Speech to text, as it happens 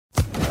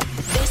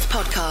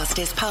podcast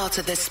is part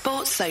of the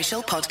Sports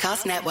Social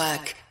Podcast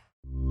Network.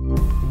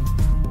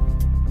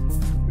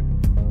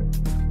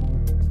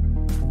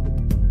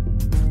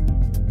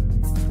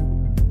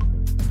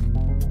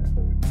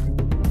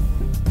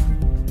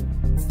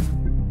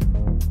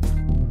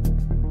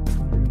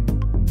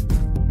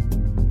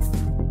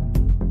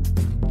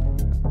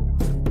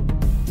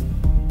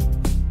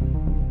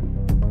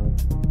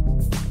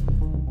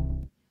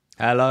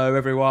 Hello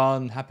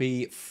everyone,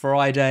 happy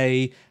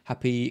Friday,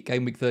 happy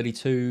Game Week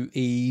 32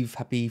 Eve,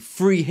 happy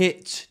free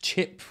hit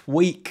chip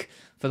week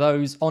for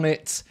those on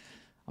it.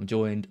 I'm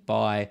joined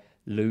by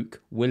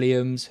Luke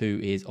Williams, who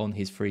is on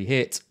his free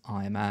hit.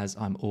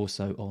 I'm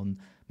also on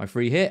my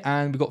free hit,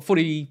 and we've got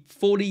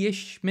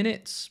 40-ish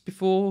minutes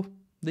before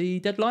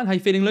the deadline. How you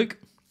feeling, Luke?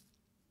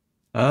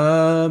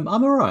 I'm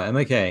all right. I'm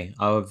okay.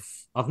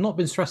 I've not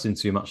been stressing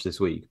too much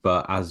this week,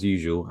 but as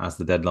usual, as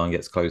the deadline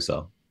gets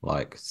closer,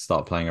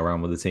 start playing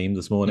around with the team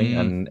this morning,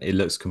 and it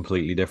looks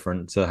completely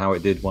different to how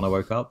it did when I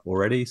woke up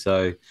already.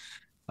 So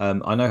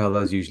I know how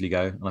those usually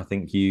go, and I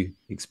think you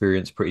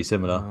experienced pretty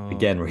similar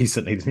again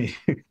recently to me.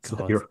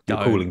 your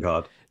calling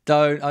card.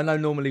 I know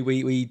normally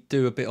we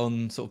do a bit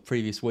on sort of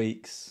previous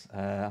weeks.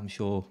 I'm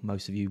sure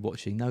most of you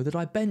watching know that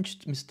I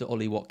benched Mr.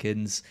 Ollie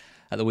Watkins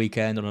at the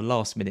weekend on a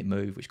last minute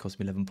move, which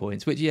cost me 11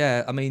 points, which,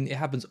 yeah, I mean, it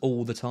happens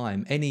all the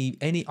time.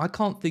 I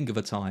can't think of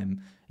a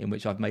time in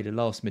which I've made a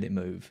last minute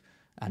move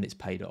and it's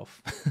paid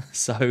off.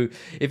 So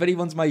if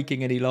anyone's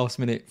making any last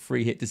minute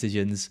free hit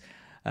decisions,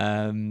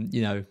 let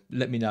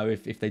me know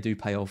if they do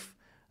pay off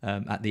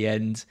at the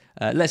end.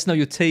 Let us know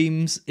your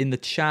teams in the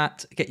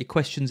chat. Get your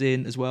questions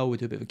in as well. We'll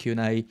do a bit of a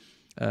Q&A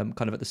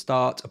kind of at the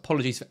start.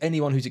 Apologies for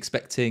anyone who's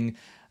expecting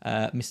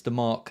Mr.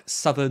 Mark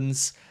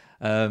Southerns.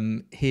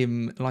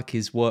 Him, like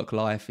his work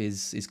life,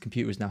 his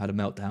computer has now had a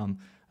meltdown.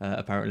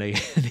 Apparently,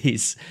 and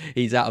he's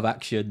out of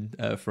action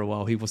for a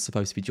while. He was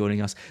supposed to be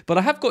joining us, but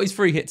I have got his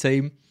free hit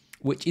team,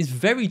 which is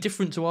very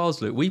different to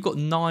ours, Luke. We've got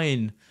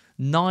nine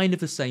of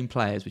the same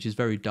players, which is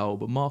very dull,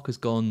 but Mark has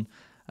gone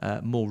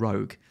more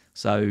rogue.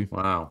 So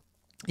wow,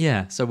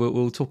 yeah. So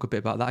we'll talk a bit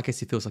about that. I guess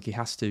he feels like he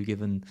has to,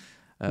 given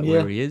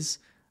where he is.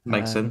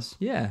 Makes sense.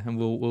 Yeah, and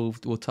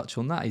we'll touch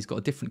on that. He's got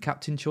a different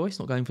captain choice,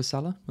 not going for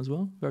Salah as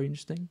well. Very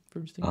interesting.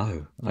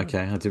 Oh,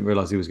 okay. I didn't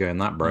realise he was going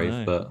that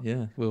brave, but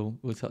yeah, we'll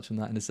touch on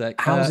that in a sec.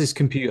 How's his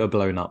computer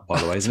blown up, by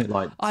the way? Isn't it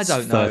like I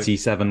don't know,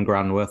 37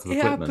 grand worth of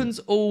equipment? It happens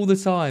all the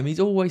time. He's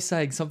always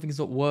saying something's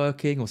not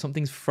working or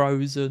something's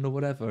frozen or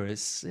whatever. He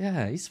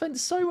spent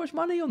so much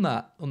money on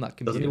that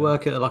computer. Doesn't he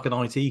work at like an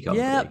IT company?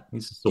 Yeah, he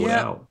needs to sort it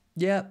out.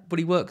 Yeah, but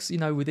he works,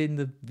 within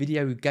the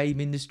video game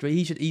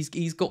industry.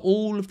 He's got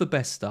all of the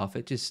best stuff.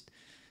 It just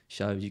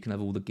shows you can have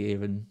all the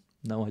gear and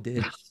no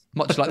idea.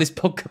 Much like this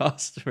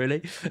podcast,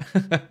 really.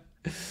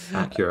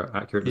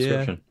 Accurate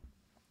description.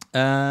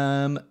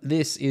 Yeah.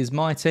 This is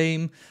my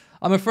team.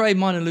 I'm afraid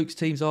mine and Luke's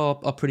teams are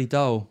pretty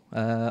dull.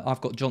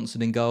 I've got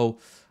Johnson in goal.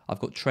 I've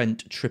got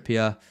Trent,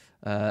 Trippier,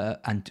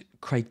 and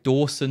Craig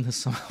Dawson has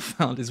somehow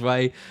found his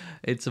way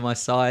into my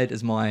side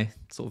as my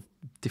sort of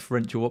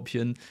differential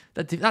option.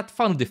 That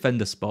final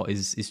defender spot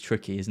is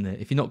tricky, isn't it?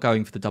 If you're not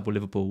going for the double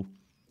Liverpool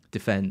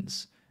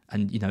defence,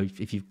 and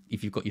if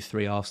you've got your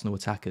three Arsenal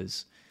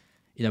attackers,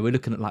 we're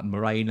looking at like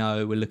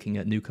Moreno, we're looking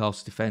at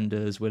Newcastle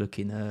defenders, we're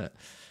looking at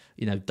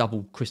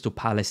double Crystal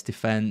Palace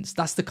defence.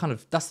 That's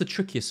the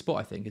trickiest spot,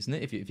 I think, isn't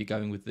it? If you're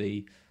going with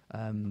the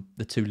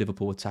two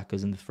Liverpool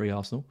attackers and the three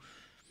Arsenal.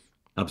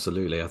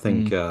 Absolutely. I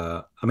think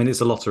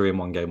it's a lottery in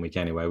one game week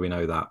anyway, we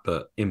know that,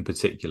 but in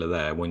particular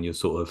there, when you're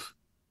sort of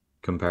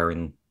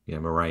comparing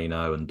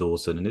Moreno and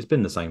Dawson, and it's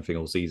been the same thing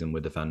all season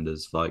with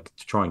defenders, like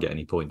to try and get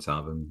any points out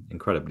of them,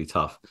 incredibly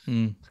tough.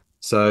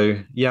 So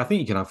yeah, I think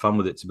you can have fun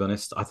with it, to be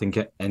honest. I think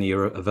any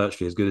are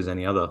virtually as good as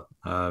any other.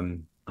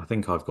 I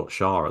think I've got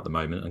Shah at the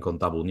moment and gone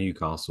double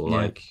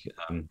Newcastle,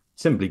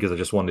 simply because I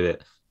just wanted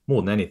it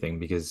more than anything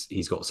because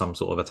he's got some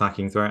sort of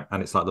attacking threat,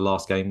 and it's like the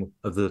last game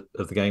of the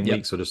game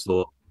week, so I just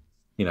thought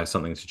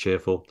something to cheer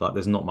for. Like,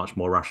 there's not much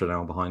more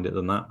rationale behind it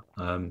than that.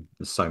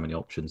 There's so many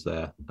options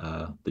there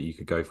that you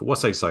could go for. Well,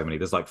 I say so many.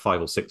 There's like 5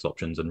 or 6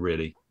 options, and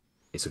really,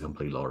 it's a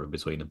complete lottery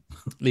between them.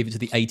 Leave it to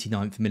the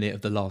 89th minute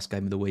of the last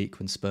game of the week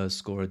when Spurs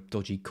score a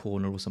dodgy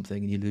corner or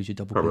something, and you lose your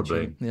double.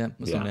 Probably. Yeah,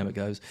 that's not how it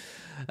goes.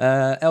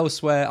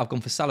 Elsewhere, I've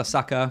gone for Salah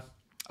Saka.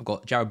 I've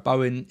got Jared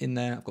Bowen in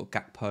there. I've got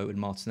Gakpo and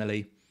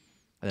Martinelli.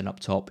 And then up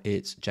top,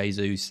 it's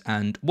Jesus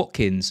and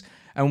Watkins.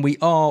 And we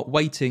are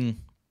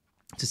waiting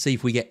to see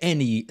if we get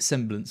any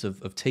semblance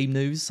of team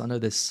news. I know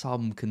there's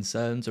some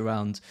concerns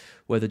around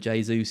whether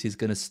Jesus is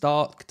going to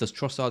start. Does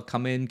Trossard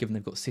come in, given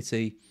they've got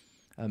City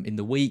in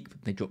the week?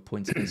 They drop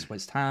points against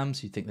West Ham,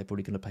 so you think they're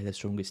probably going to play their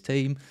strongest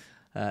team.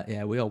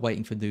 We are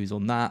waiting for news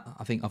on that.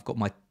 I think I've got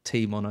my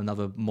team on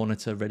another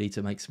monitor ready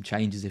to make some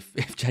changes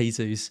if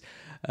Jesus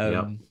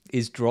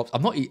is dropped.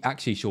 I'm not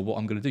actually sure what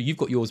I'm going to do. You've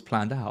got yours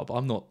planned out, but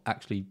I'm not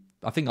actually...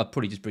 I think I'd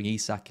probably just bring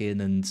Isak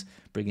in and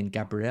bring in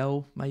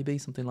Gabriel, maybe,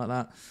 something like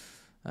that.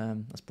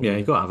 That's probably... Yeah,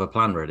 you've got to have a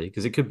plan ready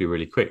because it could be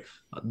really quick.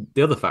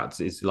 The other fact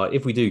is, like,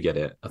 if we do get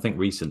it, I think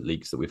recent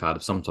leaks that we've had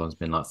have sometimes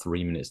been like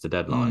 3 minutes to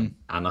deadline.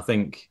 And I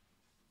think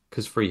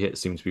because free hits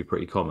seem to be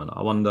pretty common.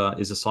 I wonder,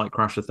 is a site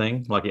crash a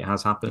thing? Like it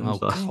has happened? Oh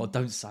God,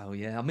 don't say. Oh,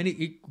 yeah, I mean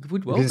it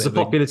would well Because be. it's a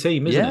popular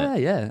team, isn't it?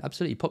 it? Yeah,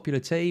 absolutely popular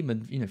team,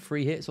 and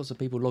free hits, lots of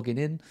people logging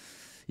in.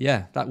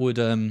 Yeah, that would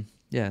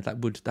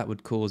that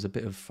would cause a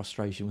bit of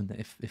frustration, wouldn't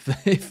it?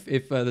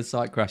 If the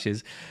site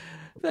crashes,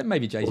 then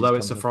maybe JJ. Although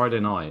it's a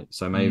Friday night,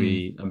 so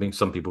maybe I mean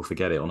some people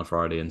forget it on a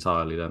Friday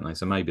entirely, don't they?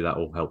 So maybe that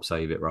will help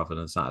save it rather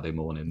than Saturday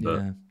morning.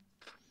 But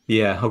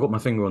yeah, I've got my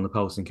finger on the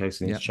pulse in case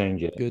they need to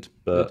change it. Good,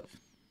 but good.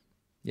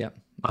 Yeah,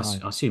 I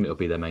assume it'll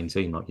be their main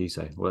team, like you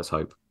say. Well, let's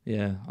hope.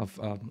 Yeah,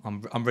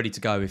 I'm ready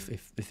to go if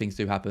things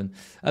do happen.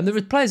 And there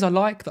are players I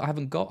like that I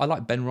haven't got. I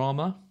like Ben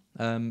Rama.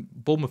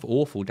 Bournemouth are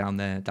awful down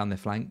their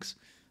flanks.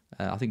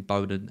 I think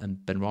Bowden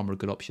and Ben Rama are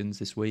good options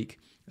this week.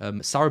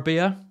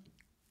 Sarabia,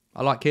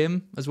 I like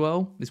him as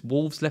well. This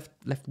Wolves left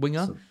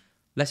winger.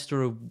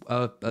 Leicester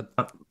are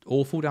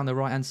awful down the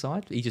right hand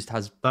side. He just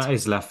has that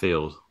is left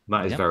field.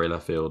 That is very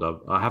left field.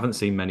 I haven't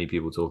seen many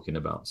people talking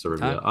about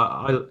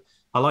Sarabia.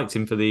 I liked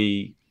him for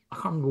the. I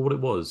can't remember what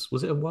it was.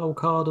 Was it a wild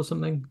card or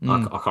something?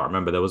 I can't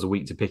remember. There was a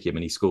week to pick him,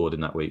 and he scored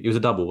in that week. It was a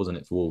double, wasn't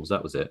it, for Wolves?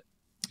 That was it.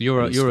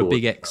 You're a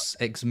big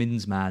ex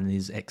Mins man, and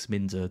his ex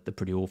Mins are they're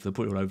pretty awful. They're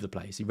pretty all over the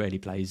place. He rarely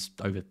plays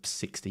over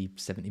 60,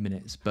 70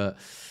 minutes. But,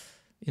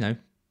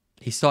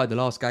 he started the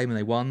last game and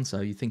they won,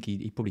 so you think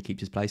he probably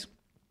keeps his place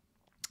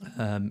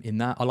in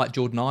that. I like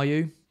Jordan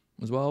Ayew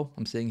as well.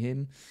 I'm seeing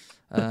him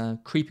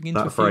creeping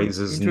into that phrase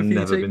has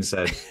never been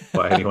said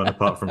by anyone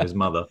apart from his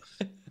mother.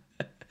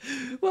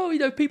 Well, a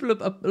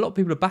lot of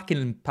people are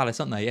backing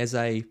Palace, aren't they?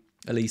 Eze,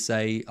 Elise,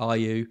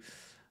 Ayew.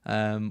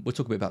 We'll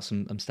talk a bit about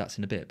some stats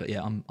in a bit, but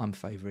yeah, I'm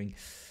favouring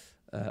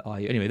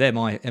Ayew. Anyway, they're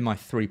my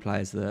three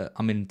players that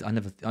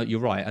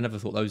you're right. I never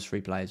thought those three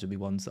players would be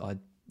ones that I'd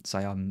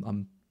say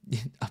I'm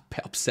a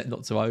bit upset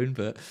not to own,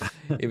 but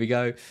here we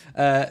go.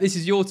 This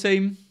is your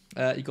team.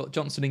 You got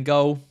Johnson in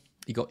goal.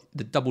 You got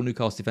the double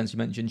Newcastle defence you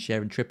mentioned,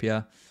 Sharon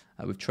Trippier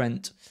with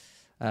Trent.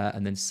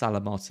 And then Salah,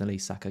 Martinelli,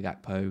 Saka,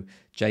 Gakpo,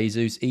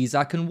 Jesus,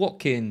 Isak and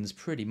Watkins.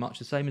 Pretty much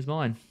the same as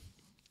mine.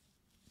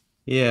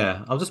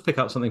 Yeah, I'll just pick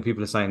up something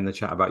people are saying in the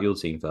chat about your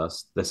team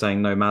first. They're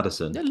saying no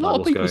Maddison. Yeah, a lot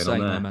of people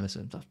saying no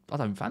Maddison. I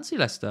don't fancy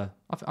Leicester.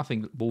 I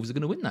think Wolves are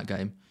going to win that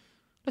game.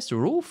 Leicester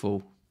are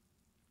awful.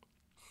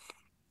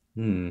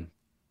 Yeah.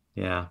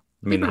 I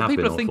mean,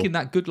 people are thinking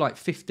that good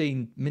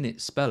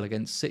 15-minute spell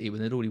against City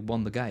when they'd already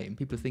won the game.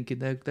 People are thinking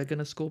they're going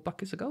to score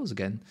buckets of goals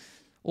again.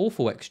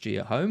 Awful XG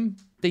at home.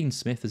 Dean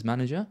Smith as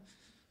manager.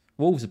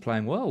 Wolves are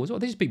playing well as well.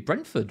 They just beat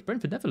Brentford.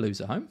 Brentford never lose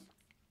at home.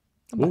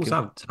 Wolves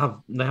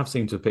have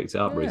seemed to have picked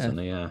it up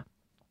recently. Yeah.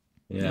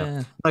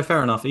 No,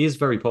 fair enough. He is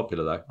very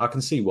popular though. I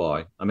can see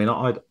why. I mean,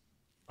 I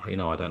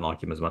don't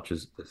like him as much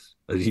as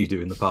you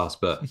do in the past,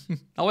 but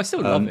I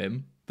still love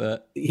him.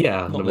 But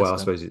yeah, I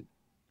suppose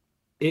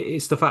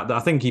it's the fact that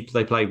I think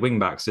they played wing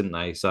backs, didn't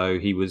they? So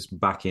he was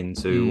back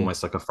into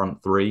almost like a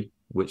front three,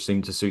 which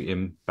seemed to suit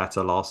him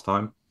better last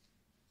time.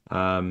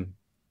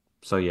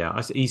 So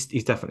yeah,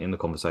 he's definitely in the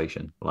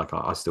conversation. Like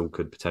I still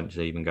could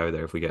potentially even go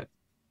there if we get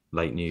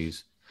late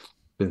news.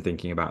 Been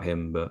thinking about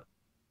him, but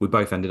we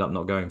both ended up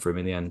not going for him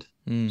in the end.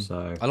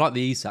 So I like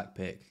the Isak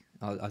pick.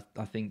 I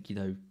think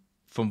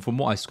from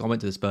what I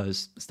went to the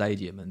Spurs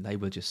stadium and they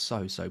were just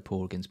so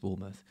poor against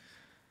Bournemouth.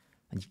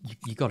 And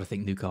you got to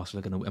think Newcastle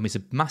are going to. I mean, it's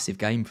a massive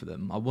game for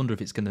them. I wonder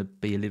if it's going to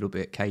be a little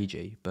bit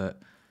cagey, but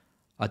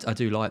I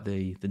do like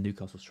the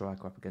Newcastle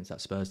striker up against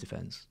that Spurs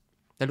defence.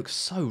 They look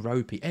so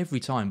ropey. Every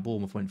time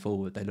Bournemouth went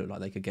forward, they looked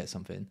like they could get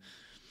something.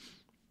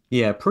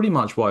 Yeah, pretty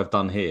much what I've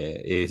done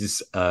here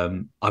is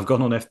I've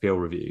gone on FPL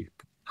review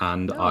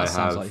and I have.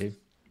 Sounds like you.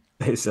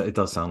 It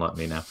does sound like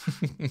me now.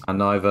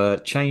 And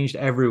I've changed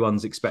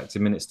everyone's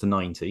expected minutes to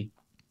 90.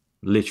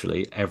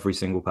 Literally every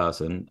single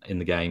person in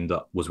the game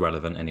that was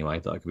relevant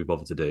anyway that I could be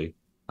bothered to do.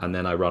 And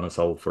then I run a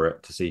solve for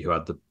it to see who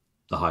had the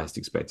highest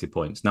expected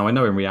points. Now, I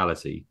know in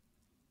reality,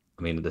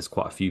 I mean, there's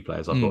quite a few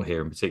players I've got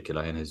here in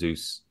particular, in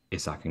Jesus,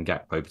 Isak and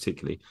Gakpo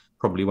particularly,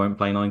 probably won't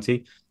play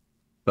 90.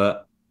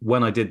 But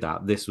when I did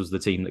that, this was the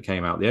team that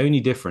came out. The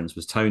only difference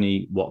was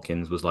Tony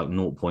Watkins was like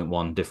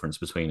 0.1 difference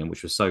between them,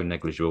 which was so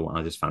negligible. And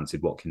I just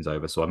fancied Watkins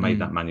over. So I made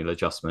that manual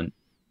adjustment.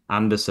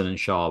 Anderson and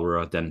Shah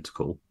were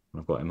identical.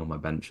 I've got him on my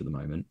bench at the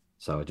moment.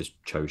 So I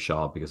just chose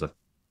Shah because I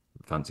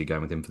fancy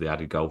going with him for the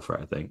added goal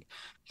threat, I think.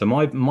 So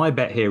my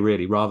bet here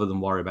really, rather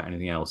than worry about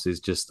anything else, is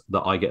just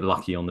that I get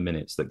lucky on the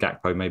minutes, that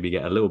Gakpo maybe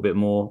get a little bit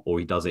more, or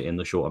he does it in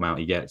the short amount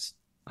he gets.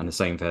 And the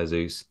same for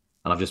Jesus.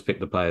 And I've just picked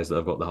the players that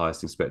have got the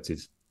highest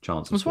expected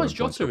chance of scoring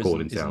points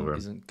according to Alvaro.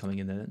 Isn't coming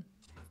in there then?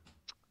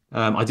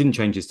 I didn't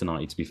change his to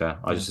 90, to be fair.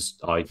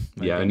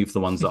 Only for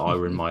the ones that I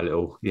were in my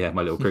little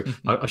crew.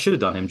 I should have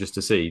done him just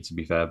to see, to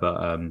be fair, but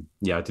I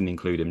didn't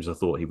include him because I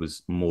thought he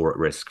was more at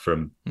risk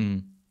from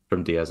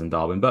Diaz and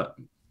Darwin. But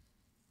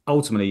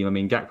ultimately, I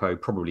mean, Gakpo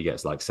probably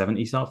gets like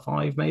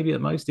 75 maybe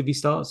at most if he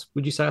starts.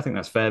 Would you say? I think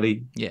that's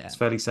it's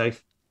fairly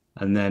safe.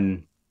 And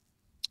then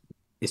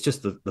it's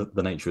just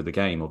the nature of the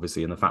game,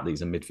 obviously, and the fact that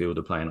he's a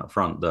midfielder playing up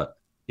front, that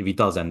if he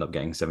does end up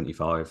getting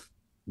 75,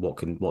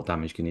 what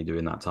damage can he do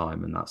in that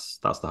time? And that's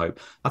the hope.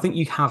 I think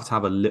you have to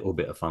have a little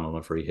bit of fun on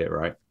a free hit,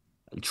 right?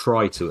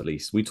 Try to at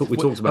least. We talked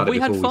Have about it we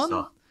had before we fun?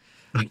 start.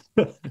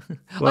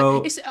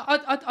 Well,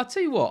 I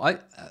tell you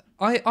what,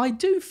 I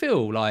do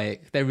feel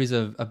like there is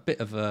a bit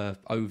of a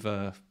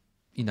over,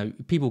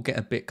 people get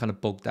a bit kind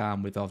of bogged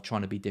down with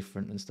trying to be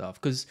different and stuff.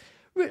 Because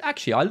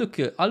actually, I look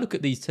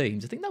at these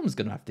teams. I think no one's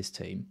going to have this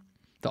team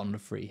that on the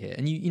free hit.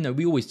 And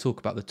we always talk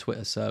about the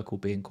Twitter circle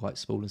being quite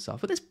small and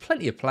stuff, but there's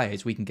plenty of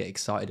players we can get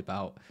excited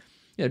about.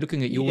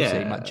 Looking at your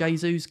team, like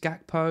Jesus,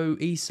 Gakpo,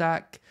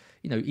 Isak,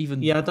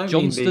 even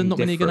Johnston, not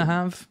many are going to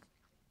have.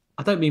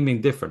 I don't mean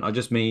being different. I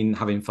just mean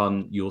having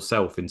fun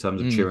yourself in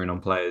terms of cheering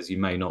on players you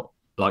may not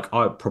like.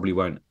 I probably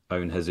won't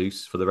own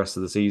Jesus for the rest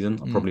of the season.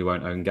 I probably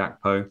won't own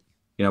Gakpo.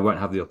 Won't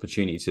have the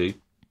opportunity to.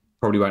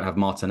 Probably won't have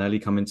Martinelli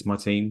come into my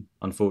team,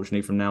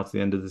 unfortunately, from now to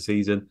the end of the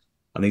season.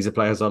 And these are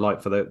players I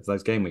like for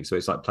those game weeks. So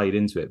it's like played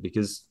into it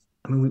because,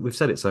 I mean, we've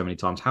said it so many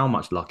times. How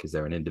much luck is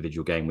there in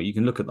individual game where you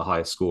can look at the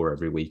highest score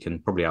every week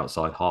and probably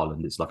outside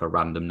Haaland, it's like a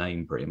random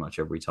name pretty much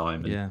every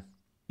time. And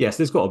yes,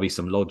 there's got to be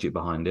some logic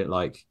behind it.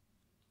 Like,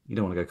 you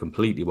don't want to go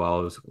completely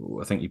wild.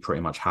 I think you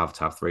pretty much have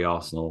to have 3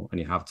 Arsenal and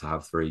you have to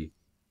have 3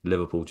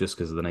 Liverpool just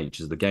because of the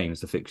natures of the games.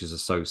 The fixtures are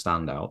so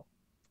standout.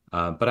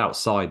 But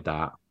outside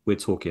that, we're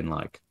talking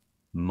like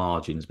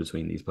margins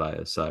between these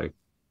players. So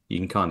you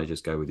can kind of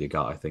just go with your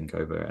gut, I think,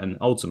 over it. And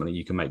ultimately,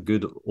 you can make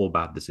good or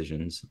bad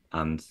decisions.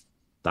 And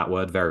that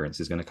word variance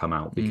is going to come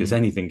out because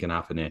anything can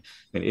happen here.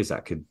 And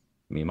Isak could,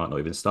 he might not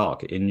even start,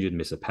 get injured,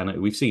 miss a penalty.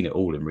 We've seen it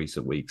all in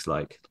recent weeks.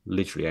 Like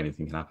literally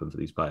anything can happen for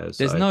these players.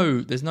 There's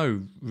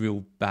no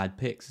real bad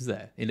picks, is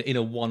there? In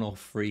a one-off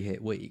free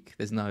hit week,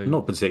 there's no.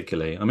 Not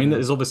particularly. I mean,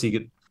 there's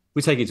obviously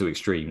we take it to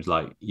extremes.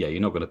 Like,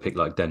 you're not going to pick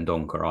like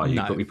Dendoncker, are you?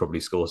 No. But he probably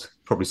scores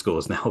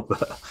now.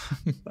 But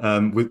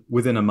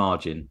within a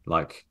margin,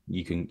 like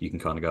you can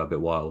kind of go a bit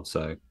wild.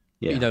 So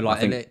yeah,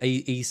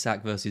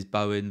 Isak versus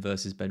Bowen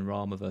versus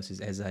Benrahma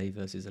versus Eze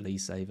versus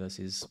Elise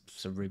versus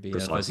Sarabia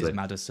versus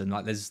Maddison.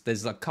 Like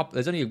there's a couple.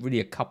 There's only really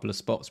a couple of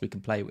spots we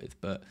can play with,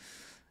 but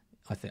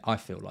I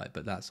feel like,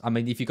 but that's. I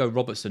mean, if you go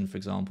Robertson, for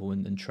example,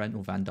 and Trent,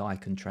 or Van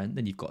Dijk and Trent,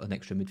 then you've got an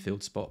extra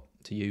midfield spot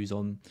to use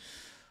on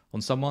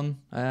someone.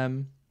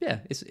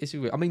 It's.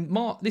 I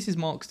mean, this is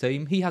Mark's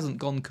team. He hasn't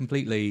gone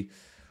completely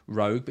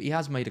rogue, but he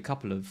has made a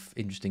couple of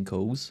interesting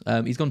calls.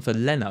 He's gone for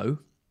Leno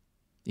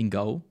in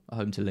goal at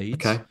home to Leeds.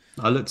 Okay,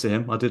 I looked at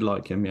him. I did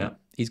like him. Yeah.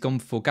 He's gone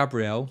for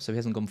Gabriel, so he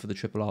hasn't gone for the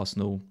triple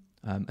Arsenal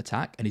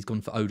attack, and he's gone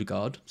for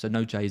Odegaard, so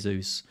no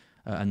Jesus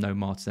and no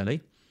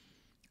Martinelli.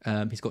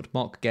 He's got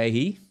Mark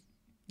Gahey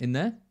in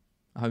there,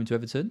 at home to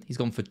Everton. He's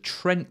gone for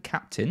Trent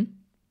captain,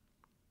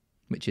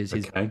 which is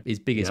his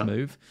biggest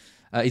move.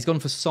 He's gone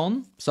for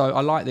Son, so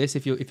I like this.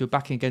 If you're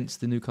backing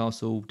against the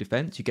Newcastle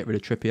defence, you get rid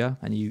of Trippier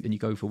and you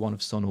go for one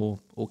of Son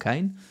or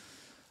Kane.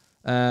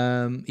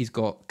 He's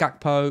got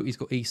Gakpo, he's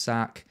got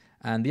Isak,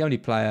 and the only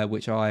player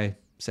which I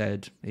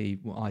said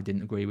I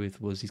didn't agree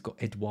with was he's got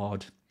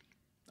Edouard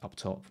up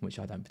top, which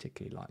I don't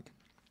particularly like.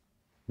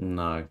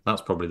 No,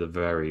 that's probably the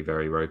very,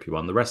 very ropey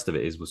one. The rest of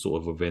it was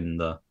sort of within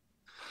the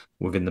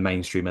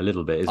mainstream a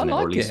little bit, isn't it?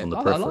 Or at least on the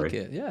periphery. I like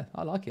it. Yeah,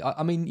 I like it.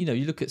 I mean,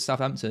 you look at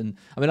Southampton.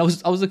 I mean, I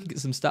was looking at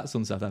some stats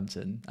on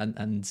Southampton,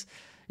 and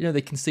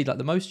they concede like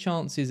the most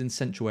chances in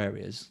central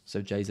areas.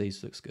 So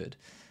Jesus looks good.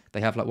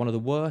 They have like one of the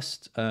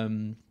worst.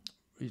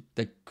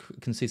 They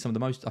concede some of the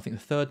most. I think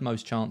the third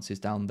most chances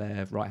down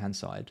their right hand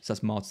side. So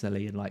that's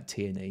Martinelli and like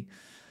Tierney.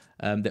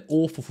 They're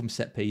awful from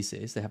set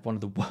pieces. They have one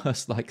of the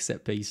worst like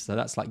set pieces. So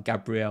that's like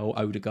Gabriel,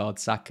 Odegaard,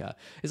 Saka.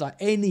 It's like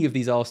any of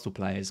these Arsenal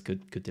players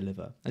could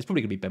deliver. It's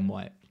probably going to be Ben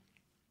White.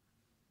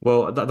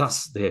 Well,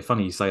 that's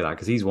funny you say that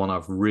because he's one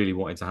I've really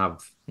wanted to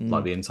have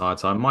like the entire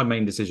time. My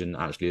main decision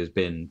actually has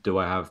been: do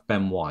I have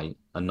Ben White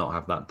and not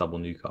have that double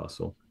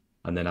Newcastle,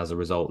 and then as a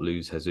result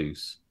lose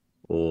Jesus,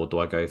 or do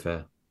I go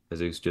for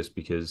Jesus just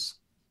because?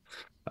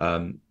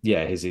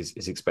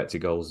 His expected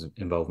goals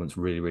involvement's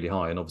really, really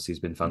high, and obviously he's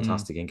been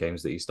fantastic in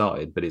games that he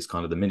started. But it's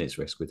kind of the minutes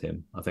risk with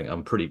him. I think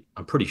I'm pretty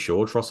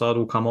sure Trossard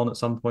will come on at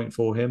some point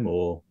for him,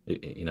 or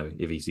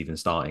if he's even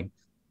starting.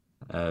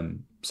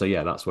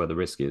 That's where the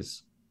risk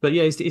is. But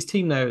yeah, his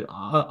team now.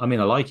 I mean,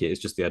 I like it.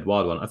 It's just the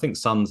Edouard one. I think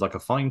Son's like a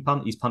fine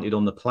punt. He's punted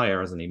on the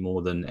player, hasn't he,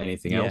 more than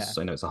anything else?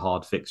 I know it's a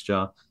hard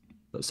fixture,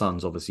 but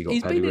Son's obviously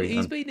got pedigree.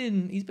 He's been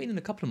in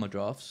a couple of my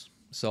drafts.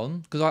 Son,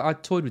 because I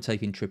toyed with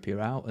taking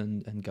Trippier out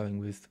and going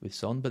with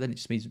Son, but then it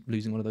just means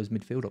losing one of those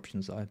midfield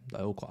options that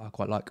I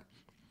quite like.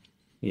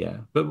 Yeah,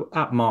 but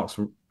at Mark's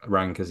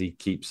rank, as he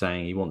keeps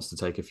saying, he wants to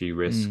take a few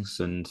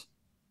risks, and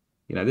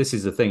this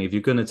is the thing. If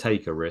you're going to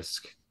take a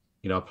risk,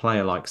 a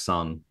player like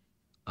Son,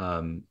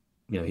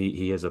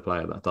 he is a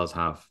player that does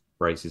have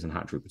braces and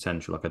hat-trick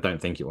potential. Like I don't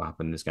think it will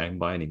happen in this game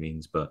by any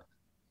means, but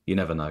you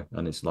never know.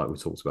 And it's like we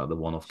talked about the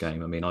one-off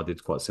game. I mean, I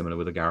did quite similar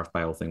with the Gareth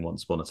Bale thing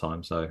once upon a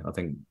time, so I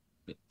think.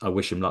 I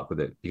wish him luck with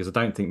it because I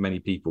don't think many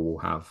people will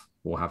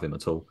have him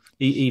at all,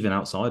 even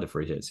outside of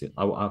free hits.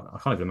 I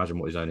can't even imagine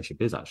what his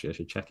ownership is. Actually, I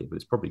should check it, but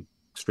it's probably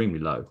extremely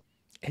low.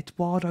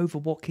 Edouard over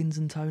Watkins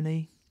and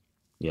Tony.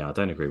 Yeah, I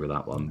don't agree with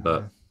that one,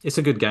 but it's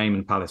a good game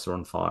and Palace are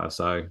on fire,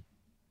 so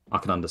I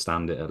can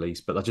understand it at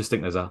least. But I just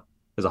think there's a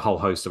whole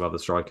host of other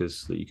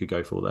strikers that you could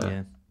go for there.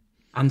 Yeah.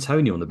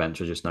 Antonio on the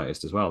bench, I just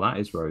noticed as well. That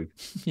is rogue.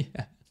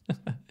 Yeah.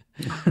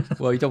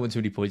 Well, you don't want too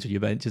many points on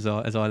your bench, as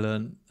I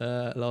learned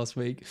last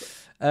week.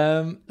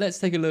 Let's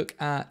take a look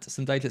at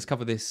some data. Let's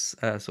cover this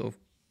sort of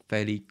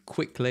fairly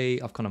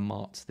quickly. I've kind of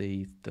marked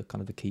the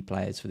kind of the key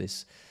players for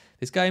this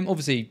game.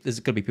 Obviously, there's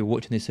going to be people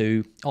watching this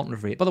who aren't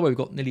referee. By the way, we've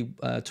got nearly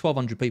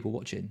 1,200 people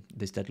watching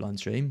this deadline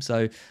stream.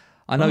 So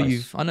I know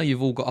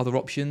you've all got other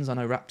options. I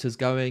know Raptor's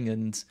going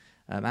and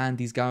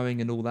Andy's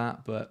going and all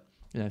that, but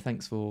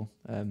thanks for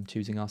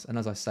choosing us. And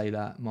as I say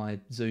that, my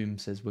Zoom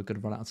says we're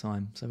going to run out of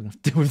time, so we're going to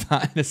have to deal with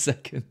that in a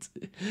second.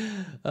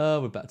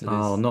 We're back to this.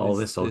 Oh, not all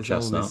this old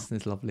chestnut.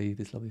 This lovely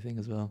thing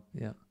as well.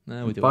 Yeah.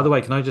 No, we do. By the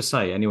way, can I just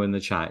say, anyone in the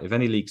chat, if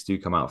any leaks do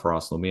come out for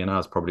Arsenal, me and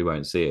Az probably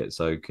won't see it.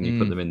 So can you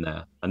put them in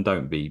there? And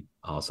don't be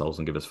arseholes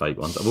and give us fake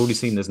ones. I've already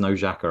seen there's no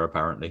Xhaka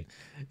apparently.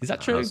 Is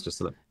that true?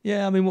 Just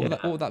yeah. I mean,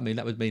 what would that mean?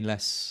 That would mean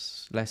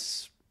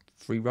less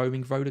free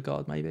roaming for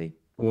Odegaard, maybe.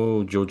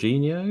 Well,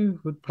 Jorginho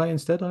would play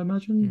instead, I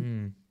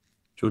imagine.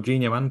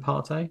 Jorginho and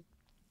Partey.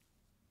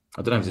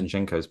 I don't know if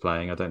Zinchenko's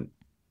playing. I'm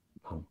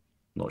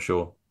not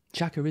sure.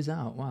 Xhaka is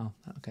out. Wow.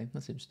 Okay,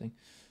 that's interesting.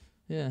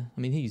 Yeah,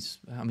 I mean, he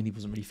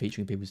wasn't really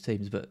featuring people's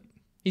teams, but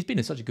he's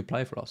been such a good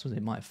player for us, wasn't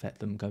it? It might affect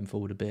them going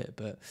forward a bit,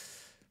 but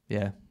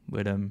yeah,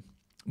 we'd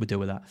deal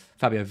with that.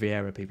 Fabio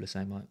Vieira, people are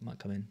saying might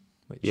come in.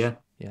 Which, yeah.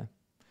 We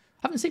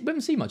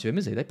haven't seen much of him,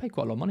 has he? They paid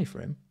quite a lot of money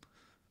for him.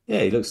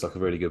 Yeah, he looks like a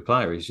really good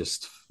player. He's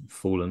just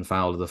fallen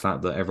foul of the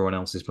fact that everyone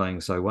else is playing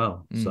so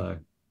well. So,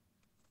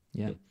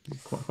 yeah,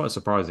 quite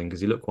surprising because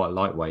he looked quite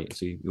lightweight.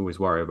 So you always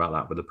worry about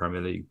that with the Premier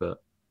League.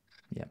 But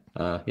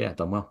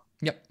done well.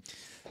 Yep.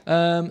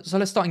 So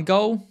let's start in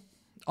goal.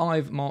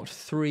 I've marked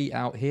 3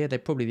 out here. They're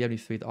probably the only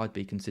 3 that I'd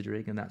be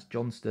considering, and that's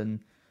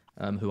Johnston,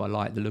 who I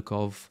like the look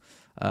of.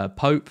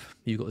 Pope,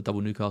 you've got the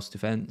double Newcastle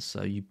defence,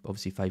 so you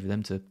obviously favour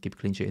them to keep a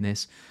clean sheet in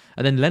this.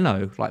 And then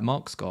Leno, like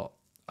Mark's got.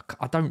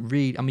 I don't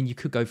really. I mean, you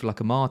could go for like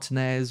a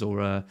Martinez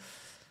or a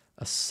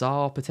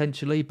Sarr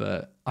potentially,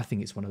 but I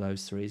think it's one of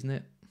those 3, isn't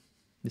it?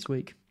 This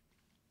week.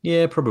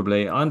 Yeah,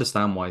 probably. I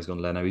understand why he's gone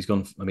Leno. He's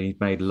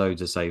made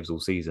loads of saves all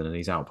season, and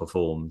he's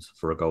outperformed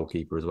for a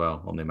goalkeeper as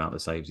well on the amount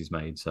of saves he's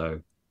made. So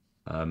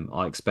I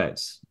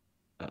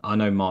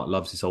know Mark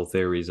loves his whole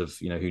theories of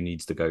who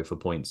needs to go for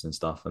points and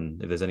stuff.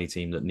 And if there's any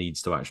team that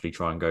needs to actually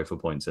try and go for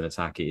points in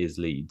attack, it is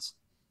Leeds.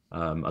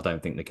 I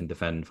don't think they can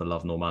defend for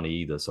love nor money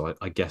either. So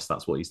I guess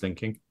that's what he's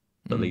thinking.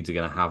 That Leeds are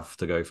going to have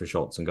to go for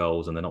shots and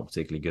goals, and they're not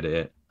particularly good at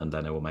it. And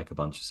then they will make a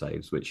bunch of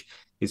saves, which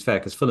is fair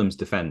because Fulham's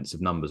defensive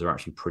numbers are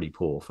actually pretty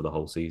poor for the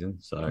whole season.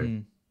 So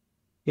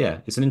yeah,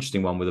 it's an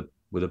interesting one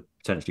with a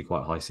potentially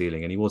quite high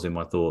ceiling. And he was in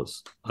my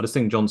thoughts. I just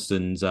think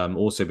Johnston's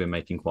also been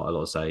making quite a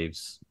lot of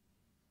saves.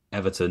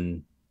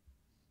 Everton,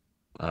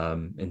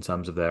 in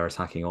terms of their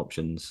attacking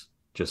options,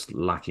 just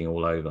lacking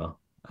all over.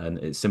 And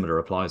it's similar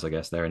applies, I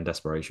guess. They're in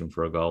desperation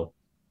for a goal.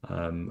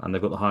 And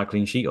they've got the higher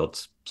clean sheet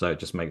odds. So it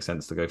just makes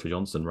sense to go for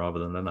Johnson rather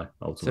than Leno,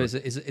 ultimately. So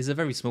it's a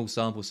very small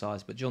sample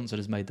size, but Johnson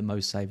has made the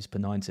most saves per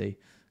 90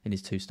 in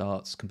his 2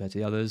 starts compared to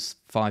the others,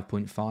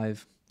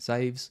 5.5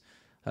 saves.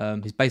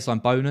 His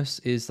baseline bonus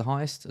is the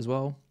highest as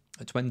well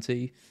at 20,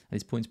 and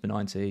his points per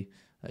 90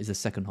 is the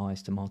second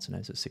highest to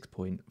Martinez at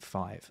 6.5.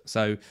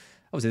 So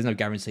obviously there's no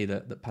guarantee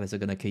that Palace are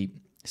going to keep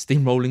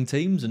steamrolling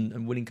teams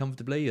and winning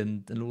comfortably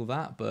and all of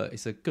that, but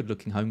it's a good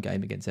looking home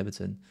game against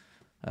Everton.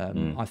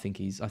 I think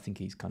he's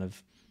kind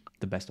of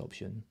the best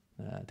option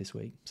this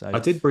week. So I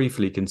did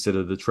briefly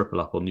consider the triple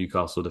up on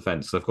Newcastle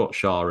defence. So I've got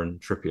Shah and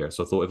Trippier.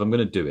 So I thought if I'm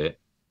going to do it,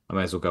 I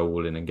may as well go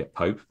all in and get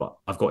Pope. But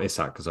I've got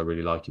Isak because I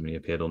really like him when he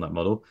appeared on that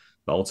model.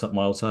 But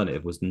my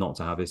alternative was not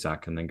to have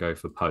Isak and then go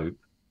for Pope.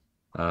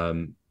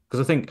 Because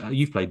I think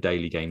you've played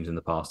daily games in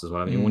the past as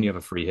well. I mean, when you have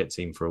a free hit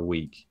team for a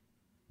week,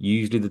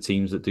 usually the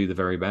teams that do the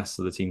very best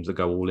are the teams that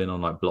go all in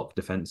on like block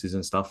defenses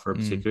and stuff for a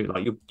particular.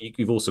 Like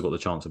you've also got the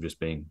chance of just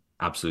being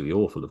absolutely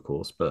awful, of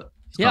course. But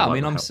yeah, I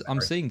mean,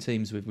 I'm seeing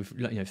teams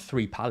with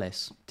 3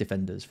 Palace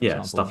defenders, for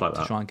example, stuff like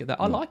that to try and get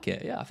that. I like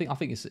it. Yeah, I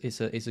think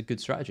it's a good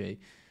strategy.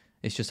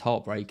 It's just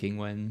heartbreaking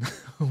when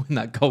when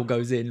that goal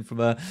goes in from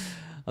an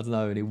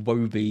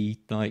Iwobi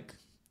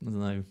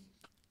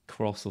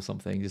cross or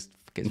something, just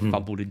gets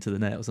fumbled into the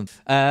net or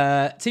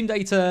something. Team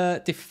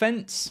data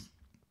defense.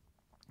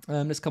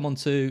 Let's come on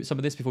to some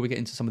of this before we get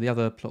into some of the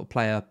other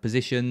player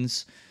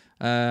positions.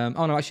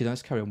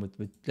 Let's carry on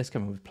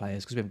with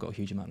players because we haven't got a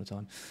huge amount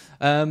of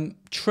time.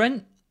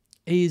 Trent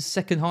is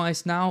second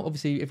highest now.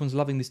 Obviously, everyone's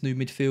loving this new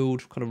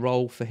midfield kind of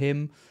role for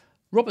him.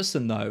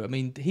 Robertson, though, I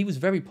mean, he was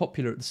very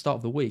popular at the start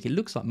of the week. It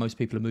looks like most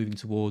people are moving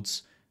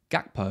towards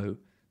Gakpo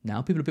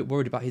now. People are a bit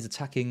worried about his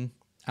attacking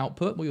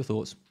output. What are your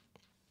thoughts?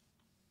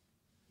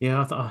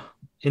 Yeah,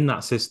 in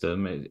that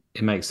system,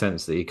 it makes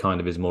sense that he kind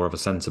of is more of a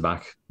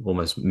centre-back,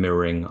 almost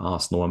mirroring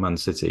Arsenal and Man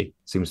City.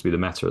 Seems to be the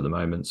meta at the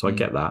moment, so I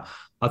get that.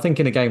 I think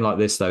in a game like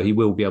this, though, he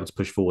will be able to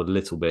push forward a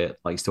little bit.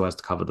 Like, he still has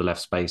to cover the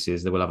left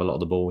spaces. They will have a lot of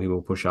the ball. He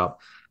will push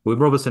up. With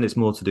Robertson, it's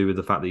more to do with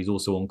the fact that he's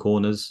also on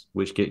corners,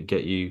 which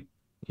get you,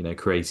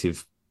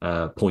 creative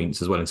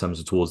points as well in terms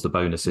of towards the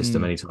bonus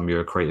system. Anytime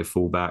you're a creative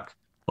fullback,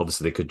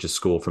 obviously they could just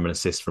score from an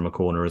assist from a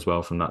corner as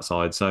well from that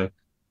side. So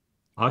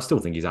I still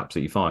think he's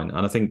absolutely fine.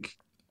 And I think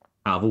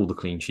out of all the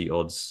clean sheet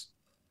odds,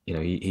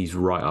 he's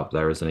right up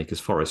there, isn't he? Because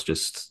Forest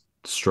just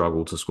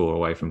struggle to score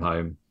away from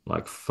home,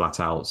 like flat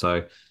out.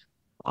 So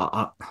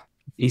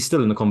he's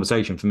still in the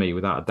conversation for me,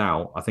 without a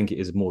doubt. I think it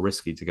is more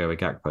risky to go with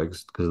Gakpo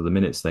because of the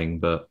minutes thing,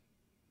 but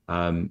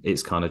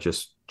it's kind of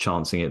just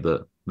chancing it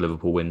that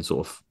Liverpool win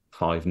sort of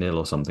 5-0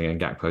 or something, and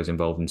Gakpo's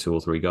involved in 2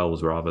 or 3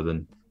 goals rather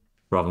than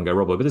go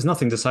Robbo. But there's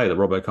nothing to say that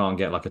Robbo can't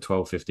get like a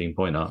 12, 15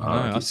 pointer.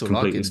 I still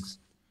like him.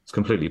 It's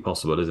completely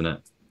possible, isn't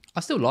it? I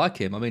still like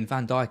him. I mean,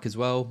 Van Dijk as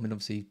well. I mean,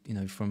 obviously,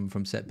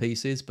 from set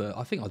pieces, but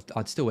I think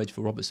I'd still edge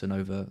for Robertson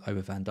over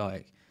Van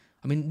Dijk.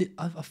 I mean,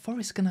 are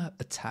Forest going to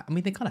attack? I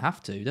mean, they kind of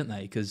have to, don't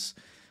they? Because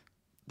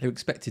they're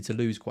expected to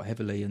lose quite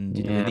heavily, and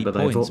they need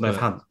points.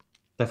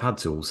 They've had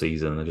to all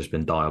season. They've just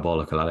been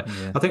diabolical at it.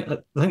 Yeah. I think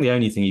the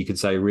only thing you could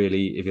say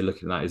really, if you're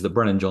looking at that, is that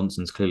Brennan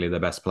Johnson's clearly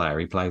their best player.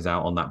 He plays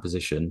out on that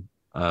position.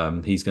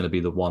 He's going to be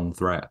the one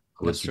threat,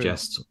 I would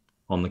suggest,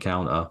 on the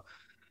counter.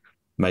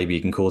 Maybe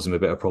he can cause him a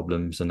bit of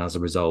problems, and as a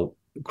result,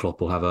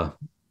 Klopp will have a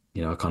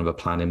kind of a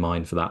plan in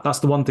mind for that. That's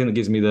the one thing that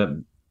gives me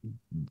the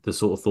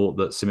sort of thought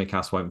that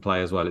Tsimikas won't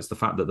play as well. It's the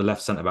fact that the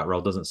left centre back role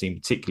doesn't seem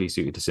particularly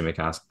suited to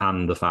Tsimikas,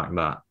 and the fact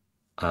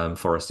that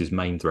Forest's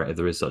main threat, if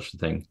there is such a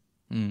thing,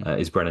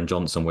 is Brennan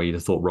Johnson, where you'd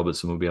have thought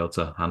Robertson would be able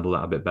to handle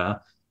that a bit better.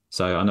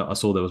 So I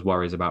saw there was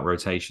worries about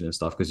rotation and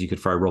stuff, because you could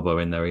throw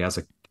Robbo in there. He has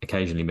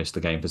occasionally missed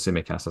the game for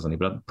Tsimikas, hasn't he?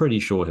 But I'm pretty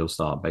sure he'll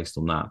start based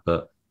on that.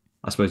 But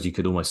I suppose you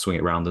could almost swing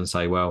it around and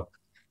say, well,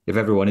 if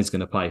everyone is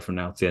going to play from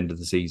now to the end of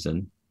the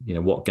season,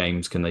 what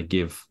games can they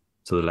give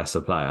to the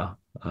lesser player?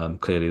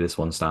 Clearly, this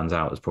one stands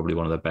out as probably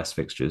one of their best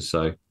fixtures.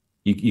 So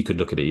you could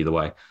look at it either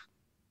way.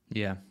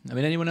 Yeah. I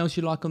mean, anyone else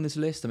you like on this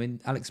list? I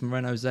mean, Alex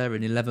Moreno's there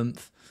in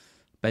 11th.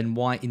 Ben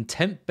White in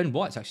 10th. Ben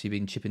White's actually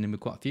been chipping in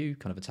with quite a few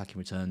kind of attacking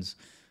returns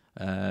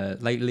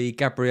lately.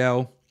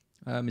 Gabriel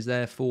is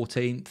there,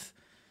 14th.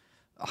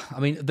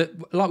 I mean,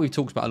 like we've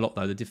talked about a lot,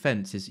 though, the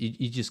defence is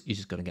you're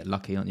just going to get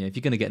lucky, aren't you? If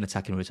you're going to get an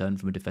attacking return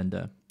from a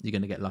defender, you're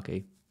going to get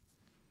lucky.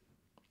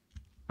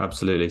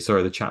 Absolutely.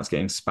 Sorry, the chat's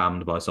getting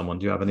spammed by someone.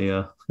 Do you have any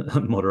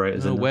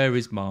moderators? Oh, where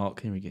is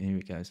Mark? Here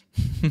it goes.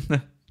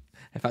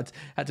 In fact,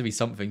 had to be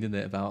something, didn't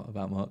it, about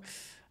Mark?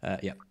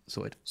 Yeah,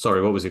 sorted.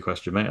 Sorry, what was your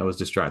question, mate? I was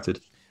distracted.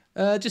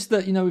 Just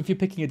that, if you're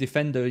picking a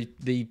defender,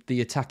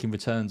 the attacking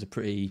returns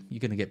are you're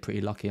going to get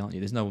pretty lucky, aren't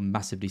you? There's no one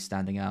massively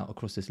standing out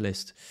across this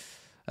list.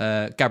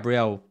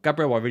 Gabriel, I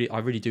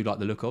really do like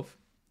the look of.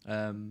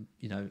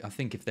 I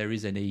think if there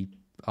is any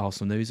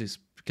Arsenal news, it's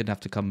going to have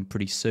to come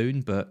pretty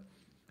soon, but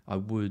I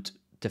would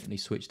definitely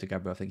switch to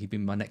Gabriel. I think he'd be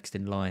my next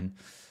in line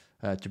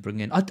to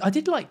bring in. I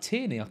did like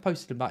Tierney. I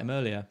posted about him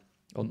earlier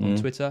on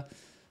Twitter.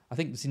 I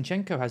think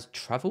Zinchenko has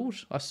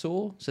travelled, I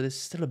saw, so there's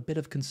still a bit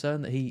of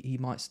concern that he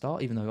might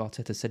start, even though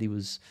Arteta said he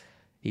was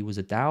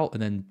a doubt,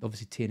 and then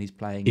obviously Tierney's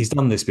playing. He's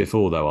done this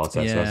before though,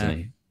 Arteta, hasn't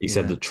he? He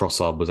said that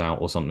Trossard was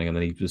out or something, and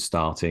then he was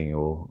starting,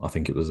 or I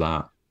think it was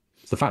that.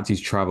 It's the fact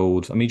he's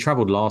travelled. I mean, he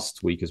travelled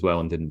last week as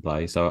well and didn't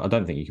play, so I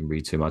don't think you can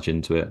read too much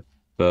into it.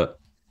 But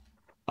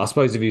I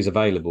suppose if he's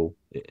available,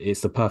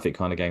 it's the perfect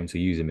kind of game to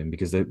use him in,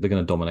 because they're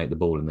going to dominate the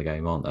ball in the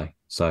game, aren't they?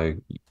 So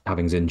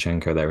having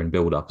Zinchenko there in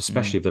build-up,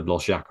 especially if they've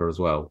lost Xhaka as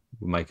well,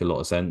 would make a lot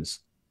of sense.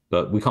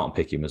 But we can't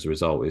pick him as a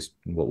result. It's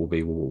what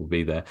will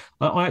be there.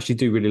 I actually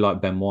do really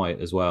like Ben White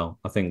as well.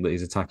 I think that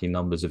his attacking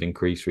numbers have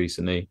increased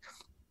recently.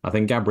 I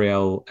think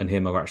Gabriel and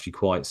him are actually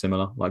quite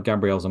similar. Like,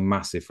 Gabriel's a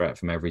massive threat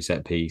from every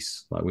set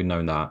piece. Like, we've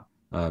known that.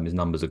 His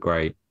numbers are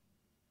great.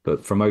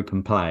 But from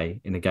open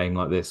play in a game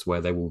like this, where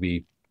they will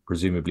be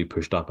presumably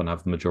pushed up and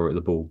have the majority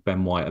of the ball,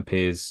 Ben White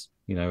appears,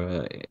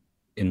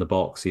 in the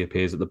box. He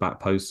appears at the back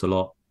post a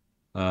lot.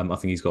 I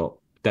think he's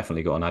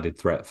definitely got an added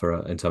threat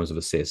in terms of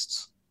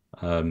assists.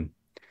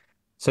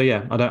 So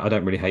yeah, I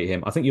don't really hate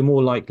him. I think you're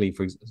more likely if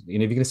you're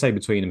going to say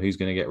between them who's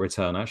going to get a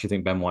return, I actually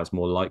think Ben White's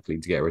more likely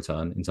to get a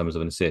return in terms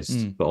of an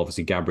assist. But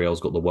obviously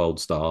Gabriel's got the world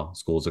star,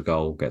 scores a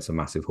goal, gets a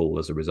massive haul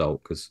as a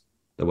result, because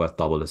they're worth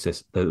double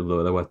assists. They're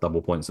worth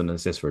double points and an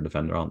assist for a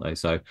defender, aren't they?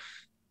 So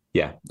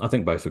yeah, I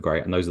think both are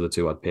great, and those are the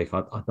two I'd pick.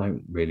 I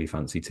don't really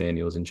fancy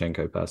Tierney or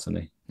Zinchenko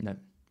personally. No,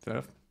 fair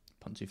enough.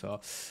 Pun too far.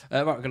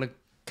 Right, we're going to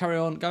carry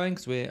on going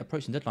because we're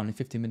approaching deadline in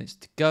 15 minutes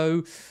to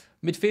go.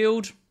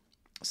 Midfield.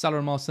 Salah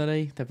and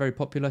Martinelli, they're very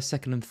popular,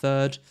 second and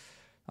third.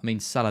 I mean,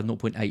 Salah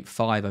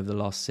 0.85 over the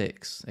last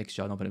 6.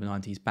 XG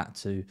 0.90. He's back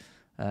to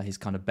his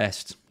kind of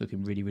best,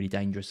 looking really, really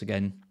dangerous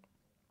again.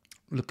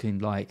 Looking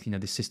like,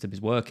 this system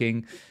is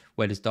working.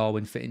 Where does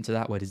Darwin fit into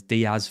that? Where does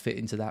Diaz fit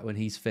into that when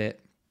he's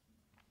fit?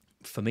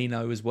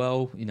 Firmino as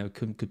well,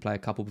 could play a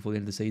couple before the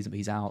end of the season, but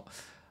he's out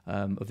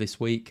of this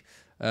week.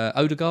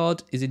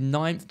 Odegaard is in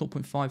 9th,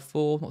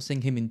 0.54. Not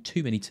seeing him in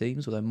too many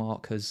teams, although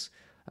Mark has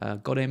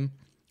got him.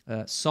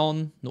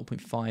 Son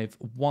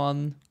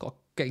 0.51,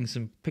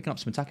 picking up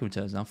some attacking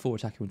returns now. 4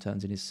 attacking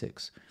returns in his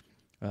 6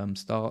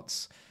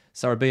 starts.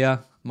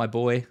 Sarabia, my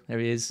boy, there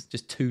he is.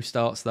 Just 2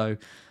 starts though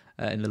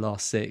in the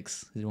last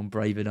 6. Is anyone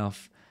brave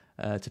enough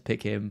to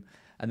pick him?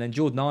 And then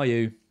Jordan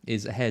Ayew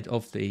is ahead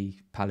of the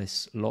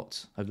Palace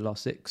lot over the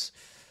last 6.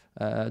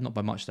 Not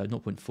by much though,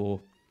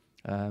 0.4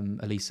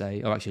 Elise,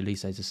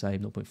 Elise is the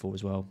same, 0.4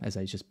 as well. Eze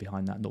is just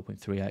behind that,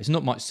 0.38. It's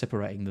not much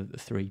separating the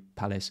three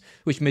Palace.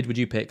 Which mid would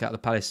you pick out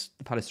of the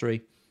Palace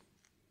three?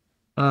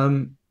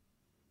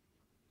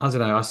 I don't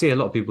know. I see a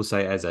lot of people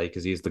say Eze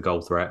because he's the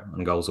goal threat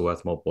and goals are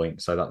worth more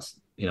points. So that's,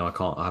 I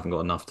haven't got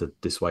enough to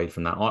dissuade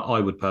from that.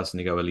 I would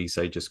personally go Elise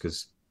just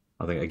because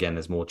I think, again,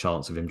 there's more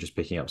chance of him just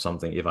picking up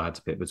something if I had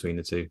to pick between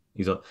the two.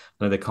 I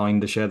know they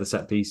kind of share the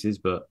set pieces,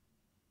 but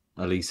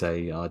Elise,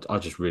 I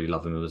just really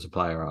love him as a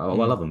player. I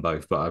love them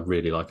both, but I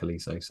really like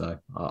Elise. So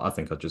I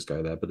think I'd just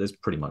go there, but there's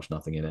pretty much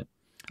nothing in it.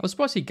 I was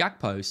surprised to see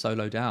Gakpo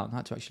solo down. I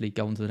had to actually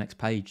go onto the next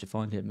page to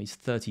find him. He's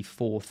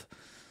 34th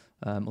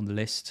on the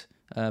list.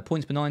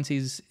 Points per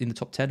 90s in the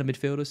top 10 of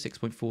midfielders,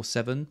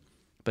 6.47.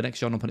 But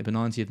next year on point per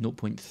 90 of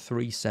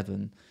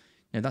 0.37.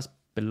 That's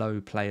below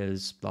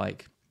players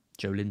like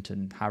Joe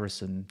Linton,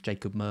 Harrison,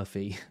 Jacob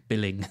Murphy,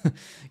 Billing.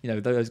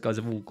 Those guys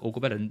have all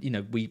got better. And,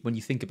 when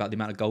you think about the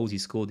amount of goals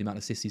he's scored, the amount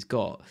of assists he's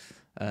got,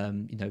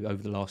 over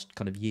the last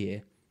kind of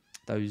year,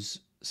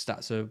 those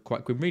stats are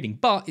quite grim reading.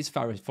 But it's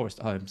Forest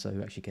at home, so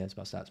who actually cares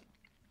about stats?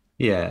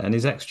 Yeah, and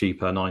his XG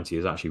per 90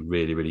 is actually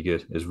really, really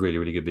good. It was really,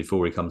 really good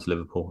before he comes to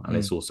Liverpool, and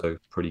it's also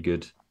pretty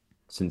good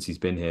since he's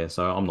been here.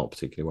 So I'm not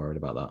particularly worried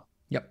about that.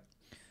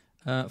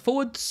 Yep.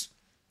 Forwards,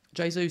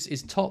 Jesus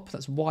is top.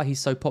 That's why he's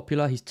so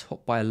popular. He's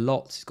top by a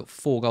lot. He's got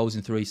 4 goals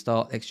in 3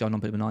 starts. XG on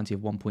 90 of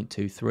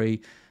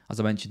 1.23. As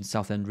I mentioned,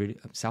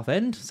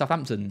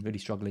 Southampton really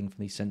struggling from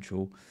these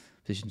central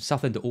positions.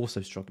 Southend are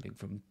also struggling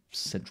from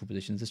central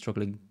positions. They're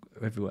struggling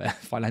everywhere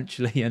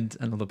financially and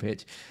on the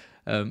pitch.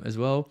 As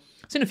well.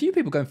 I've seen a few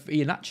people going for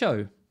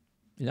Iheanacho.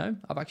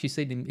 I've actually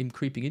seen him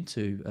creeping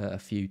into a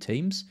few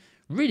teams.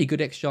 Really good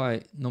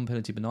XG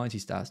non-penalty per 90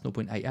 stats,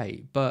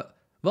 0.88. But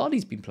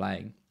Vardy's been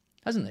playing,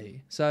 hasn't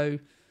he? So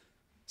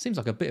seems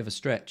like a bit of a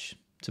stretch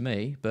to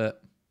me,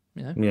 but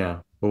Yeah.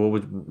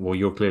 Well,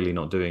 you're clearly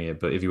not doing it.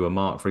 But if you were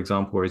Mark, for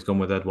example, where he's gone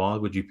with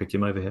Edouard, would you pick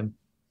him over him?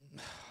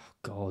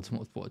 God,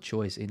 what a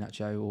choice,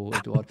 Iheanacho or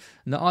Edouard?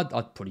 No, I'd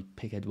probably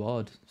pick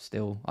Edouard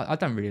still. I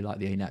don't really like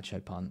the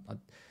Iheanacho punt.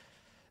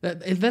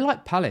 They're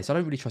like Palace. I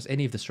don't really trust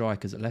any of the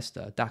strikers at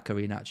Leicester. Daka,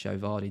 Iheanacho,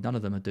 Vardy. None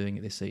of them are doing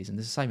it this season.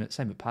 It's the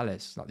same at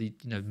Palace. Like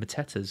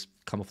Mateta's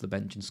come off the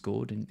bench and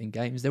scored in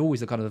games. They're always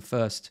the kind of the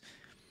first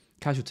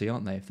casualty,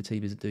 aren't they, if the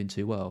team isn't doing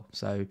too well?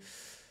 So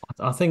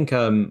I think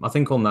on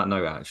that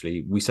note,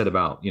 actually, we said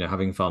about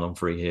having fun on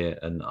free here,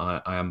 and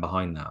I am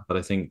behind that. But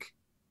I think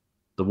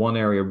the one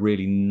area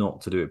really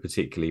not to do it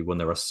particularly when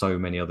there are so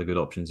many other good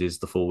options is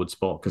the forward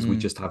spot, because we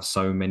just have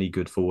so many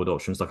good forward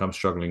options. Like I'm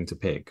struggling to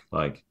pick.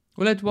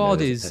 Well,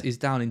 Edouard is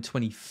down in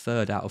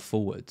 23rd out of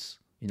forwards.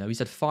 He's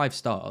had 5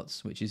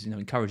 starts, which is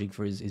encouraging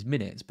for his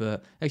minutes,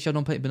 but actually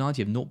on penalty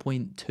penalty of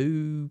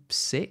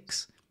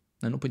 0.26,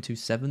 no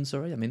 0.27.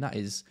 Sorry, I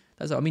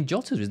mean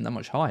Jota's isn't that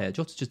much higher.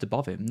 Jota's just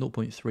above him,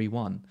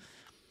 0.31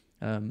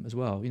 as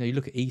well. You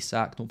look at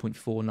Isak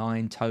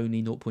 0.49,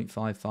 Tony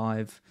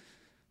 0.55.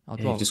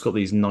 You've just got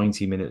these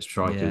 90-minute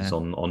strikers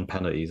on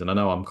penalties, and I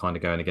know I'm kind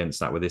of going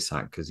against that with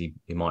Isak because he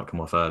might come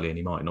off early and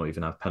he might not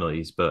even have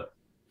penalties, but.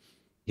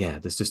 Yeah,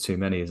 there's just too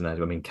many, isn't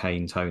there? I mean,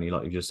 Kane, Tony,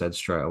 like you just said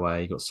straight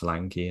away. You got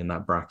Solanke in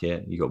that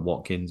bracket. You got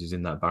Watkins who's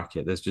in that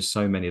bracket. There's just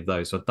so many of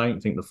those. So I don't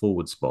think the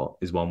forward spot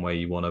is one where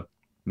you want to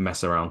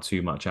mess around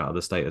too much out of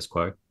the status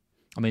quo.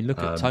 I mean, look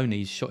at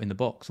Tony's shot in the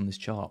box on this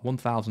chart,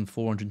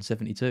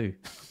 1,472.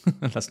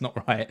 That's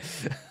not right.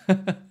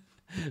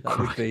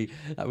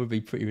 that would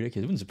be pretty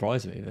ridiculous. It wouldn't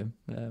surprise me with him.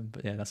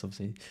 But yeah, that's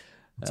obviously.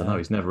 I don't know.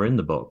 He's never in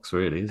the box,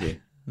 really, is he?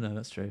 No,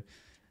 that's true.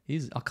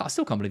 I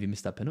still can't believe he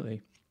missed that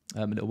penalty.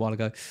 A little while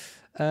ago.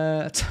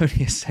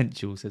 Tony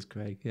Essential, says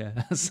Craig. Yeah,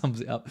 that sums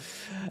it up.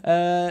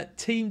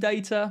 Team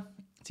data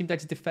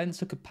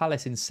defence. Look at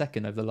Palace in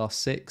second over the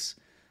last 6.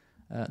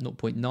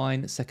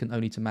 0.9, second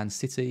only to Man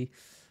City.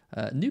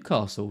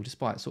 Newcastle,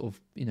 despite sort of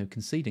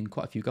conceding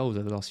quite a few goals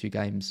over the last few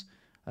games,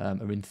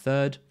 are in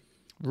third.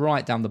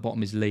 Right down the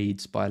bottom is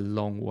Leeds by a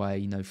long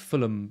way.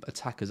 Fulham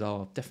attackers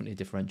are definitely a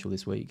differential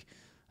this week,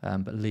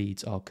 but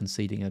Leeds are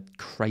conceding a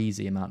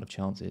crazy amount of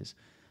chances.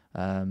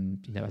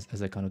 As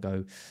they kind of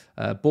go.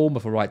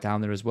 Bournemouth are right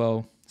down there as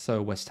well.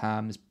 So West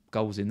Ham, there's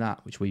goals in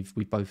that, which we've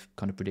both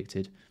kind of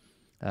predicted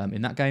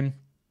in that game.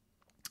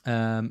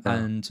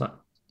 That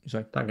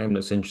game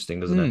looks interesting,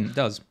 doesn't it? It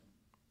does.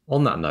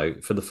 On that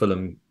note, for the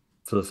Fulham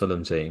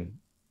team,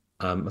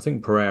 I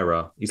think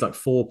Pereira, he's like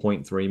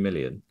 4.3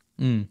 million.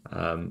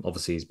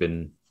 Obviously, he's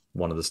been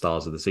one of the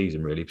stars of the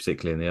season, really,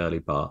 particularly in the early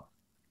part.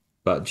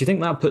 But do you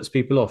think that puts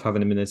people off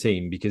having him in the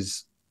team?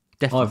 Because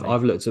definitely.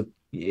 I've looked at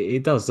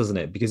it, does, doesn't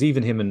it? Because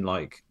even him and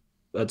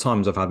at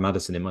times I've had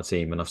Maddison in my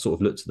team and I've sort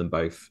of looked at them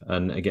both,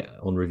 and again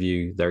on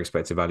review their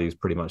expected value is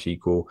pretty much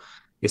equal.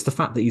 It's the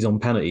fact that he's on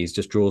penalties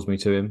just draws me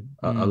to him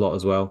a lot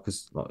as well,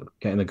 because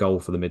getting a goal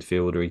for the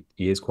midfielder,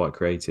 he is quite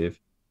creative,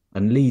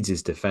 and leads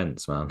his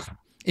defence, man.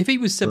 If he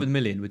was 7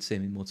 million, we'd see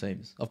him in more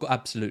teams. I've got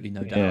absolutely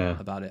no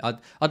doubt about it.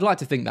 I'd like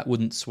to think that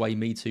wouldn't sway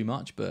me too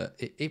much, but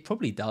it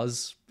probably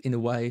does in a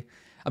way.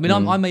 I mean,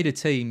 I made a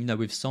team,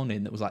 with Son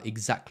in that was like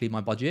exactly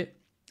my budget,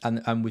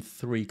 and with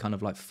 3 kind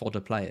of like fodder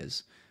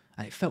players,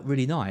 and it felt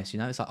really nice.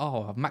 It's like,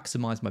 oh, I've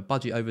maximised my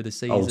budget over the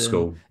season. Old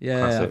school, yeah,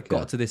 classic, I've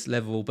got to this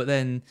level, but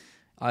then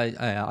I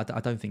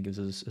don't think it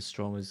was as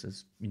strong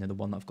as the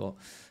one that I've got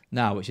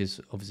now, which is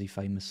obviously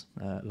famous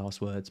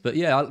last words. But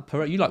yeah,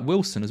 you like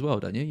Wilson as well,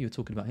 don't you? You were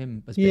talking about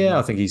him as being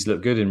I think he's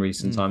looked good in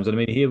recent times. And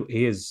I mean, he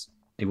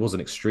was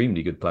an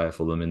extremely good player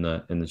for them in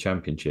the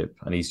Championship,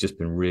 and he's just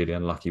been really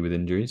unlucky with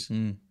injuries.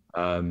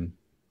 The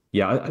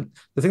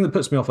thing that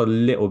puts me off a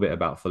little bit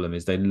about Fulham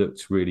is they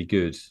looked really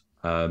good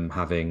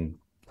having,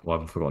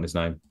 I've forgotten his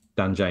name,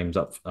 Dan James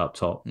up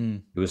top,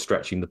 who was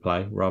stretching the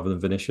play rather than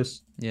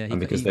Vinicius. Yeah, and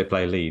because they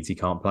play Leeds, he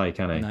can't play,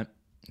 can he? No,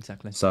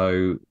 exactly.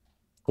 So,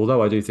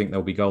 although I do think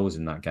there'll be goals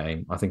in that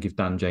game, I think if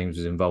Dan James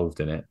was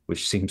involved in it,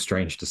 which seems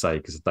strange to say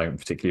because I don't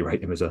particularly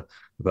rate him as a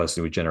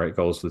person who would generate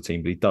goals for the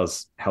team, but he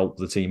does help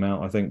the team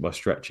out, I think, by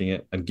stretching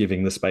it and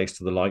giving the space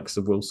to the likes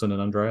of Wilson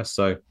and Andreas.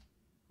 So,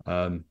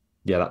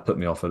 that put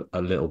me off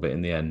a little bit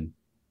in the end.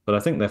 But I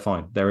think they're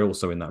fine. They're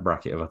also in that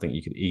bracket of, I think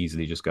you could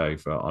easily just go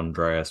for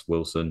Andreas,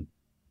 Wilson,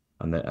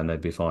 and they'd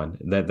be fine.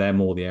 They're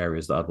more the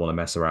areas that I'd want to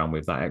mess around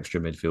with, that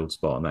extra midfield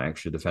spot and that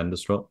extra defender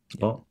spot.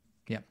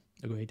 Yeah,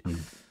 agreed.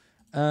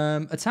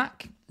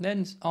 Attack,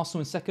 then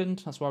Arsenal in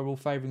second. That's why we're all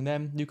favouring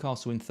them.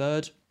 Newcastle in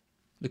third,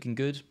 looking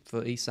good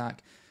for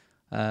Isak,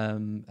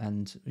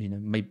 and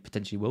maybe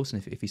potentially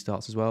Wilson if he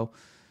starts as well.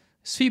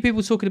 There's a few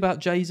people talking about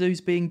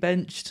Jesus being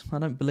benched. I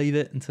don't believe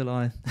it until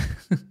I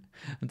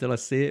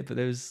see it. But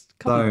there's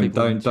a couple of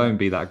people. Don't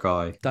be that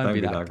guy. Don't be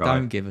that guy.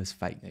 Don't give us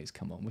fake news.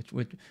 Come on,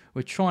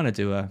 we're trying to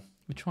do a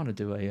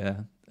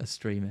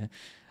stream here.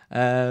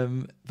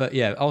 But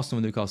yeah, Arsenal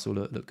and Newcastle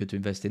look good to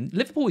invest in.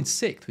 Liverpool in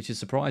sixth, which is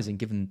surprising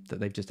given that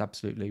they've just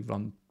absolutely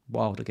run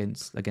wild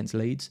against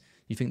Leeds.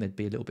 You think they'd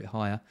be a little bit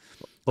higher.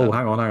 Hang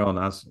on.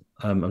 As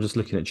I'm just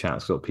looking at chat,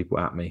 it's got people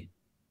at me.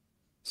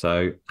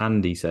 So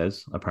Andy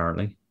says,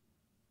 apparently,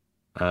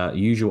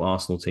 usual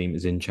Arsenal team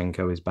is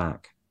Zinchenko is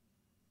back.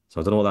 So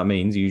I don't know what that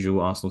means.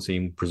 Usual Arsenal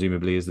team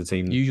presumably is the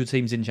team. Usual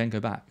team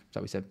Zinchenko back. Is that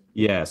what we said?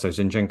 Yeah, so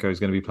Zinchenko is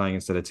going to be playing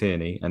instead of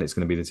Tierney, and it's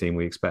going to be the team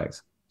we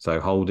expect. So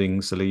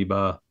Holding,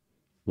 Saliba,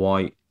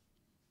 White.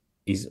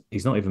 He's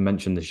not even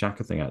mentioned the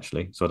Xhaka thing,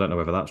 actually. So I don't know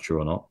whether that's true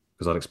or not,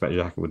 because I'd expect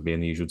Xhaka would be in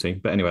the usual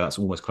team. But anyway, that's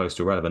almost close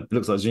to irrelevant. It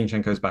looks like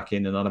Zinchenko's back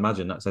in, and I'd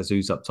imagine that says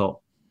who's up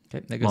top.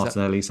 Okay, there goes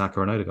Martinelli,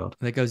 Saka, and Odegaard.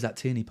 There goes that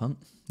Tierney punt,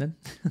 then.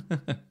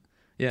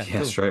 Yeah,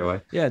 cool. Straight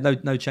away. Yeah,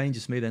 no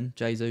changes for me then.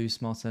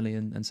 Jesus, Martinelli,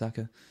 and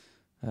Saka.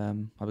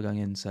 I'll be going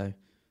in. So,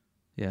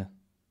 yeah,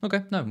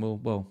 okay. No,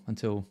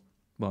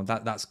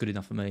 that's good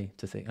enough for me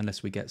to think.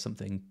 Unless we get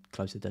something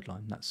close to the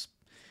deadline, that's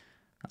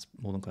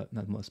more than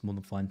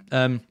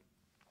fine.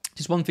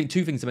 Just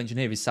two things to mention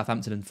here is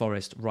Southampton and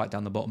Forest right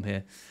down the bottom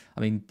here.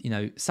 I mean,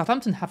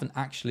 Southampton haven't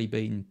actually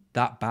been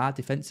that bad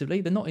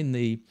defensively. They're not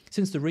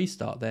since the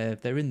restart.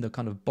 They're in the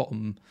kind of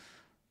bottom,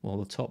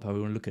 the top. How we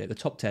want to look at it, the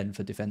top 10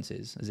 for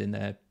defenses, as in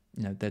their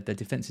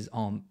defenses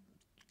aren't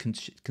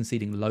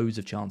conceding loads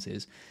of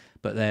chances,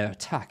 but their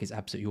attack is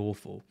absolutely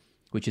awful.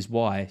 Which is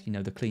why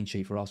the clean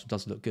sheet for Arsenal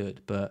does look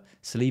good, but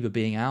Saliba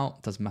being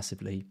out does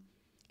massively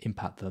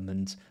impact them,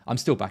 and I'm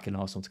still backing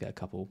Arsenal to get a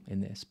couple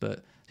in this,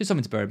 but just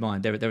something to bear in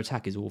mind. Their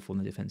attack is awful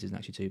and the defence isn't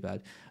actually too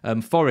bad.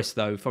 Forest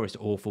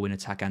awful in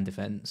attack and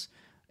defence.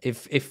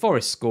 If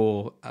Forest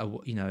score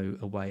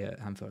away at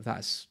Anfield,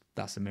 that's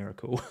a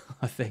miracle.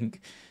 I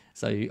think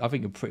so. I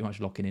think you're pretty much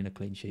locking in a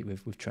clean sheet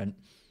with Trent,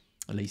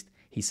 at least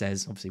he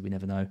says. Obviously we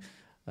never know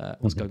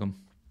what's going on.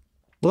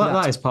 Well,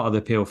 that is part of the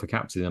appeal for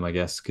captaining them, I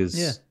guess, because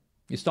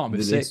you're starting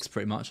with 6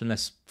 pretty much,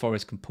 unless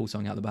Forest can pull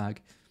something out of the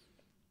bag.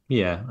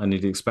 Yeah, and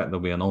you'd expect there'll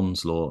be an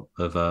onslaught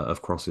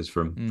of crosses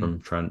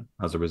from Trent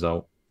as a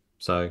result.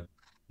 So,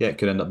 yeah, it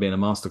could end up being a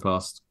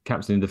masterclass.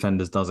 Captaining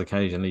defenders does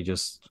occasionally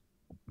just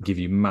give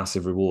you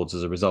massive rewards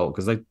as a result,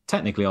 because they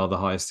technically are the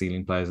highest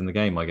ceiling players in the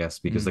game, I guess,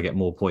 because they get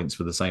more points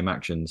for the same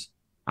actions,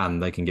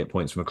 and they can get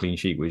points from a clean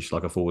sheet, which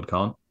like a forward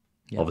can't.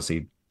 Yeah.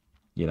 Obviously,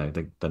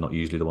 they're not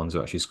usually the ones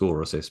who actually score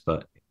or assist,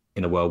 but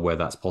in a world where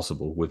that's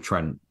possible with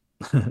Trent,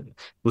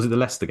 was it the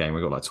Leicester game?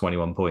 We got like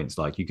 21 points.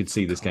 Like you could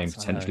see this game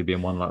potentially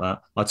being one like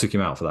that. I took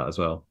him out for that as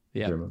well.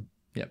 Yeah.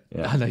 Yeah.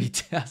 I know you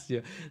did.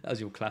 That was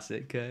your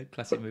classic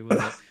move,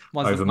 wasn't it?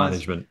 Over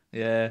management.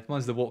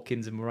 Mine's the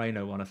Watkins and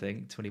Moreno one, I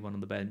think. 21 on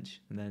the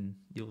bench, and then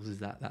yours is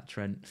that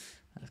Trent.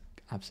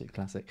 Absolute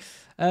classic.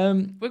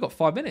 We've got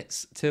 5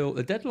 minutes till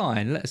the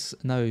deadline. Let us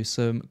know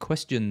some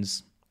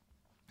questions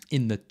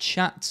in the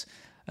chat.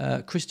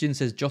 Christian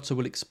says Jota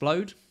will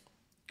explode.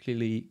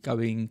 Clearly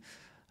going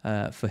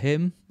for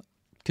him.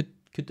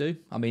 Could do.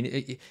 I mean,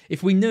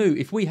 if I knew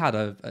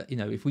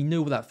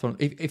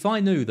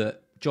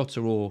that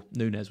Jota or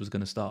Nunes was going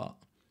to start,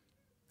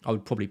 I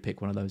would probably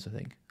pick one of those, I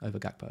think, over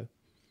Gakpo.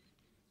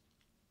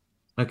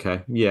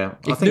 Okay, yeah.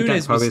 If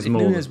Nunes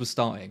was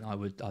starting,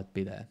 I'd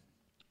be there.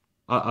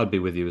 I'd be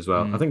with you as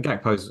well. I think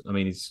Gakpo's,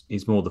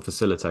 he's more the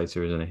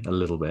facilitator, isn't he? A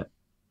little bit.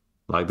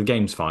 Like, the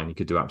game's fine. He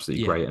could do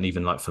absolutely great. And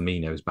even like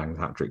Firmino's banged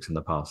hat-tricks in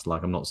the past.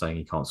 Like, I'm not saying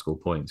he can't score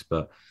points,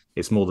 but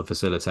it's more the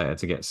facilitator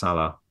to get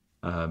Salah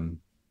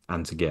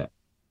and to get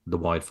the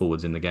wide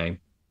forwards in the game.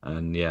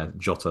 And yeah,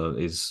 Jota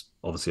is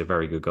obviously a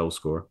very good goal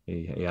scorer.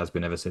 He has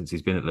been ever since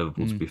he's been at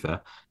Liverpool, to be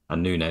fair.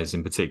 And Nunes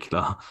in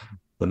particular,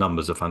 the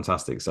numbers are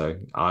fantastic. So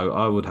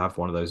I would have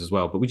one of those as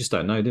well. But we just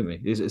don't know, didn't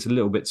we? It's a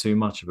little bit too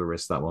much of a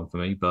risk, that one for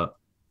me. But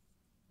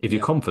if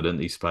you're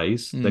confident he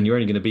plays, then you're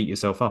only going to beat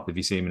yourself up if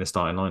you see him in a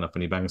starting lineup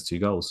and he bangs 2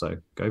 goals. So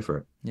go for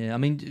it. Yeah, I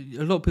mean,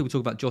 a lot of people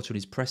talk about Jota and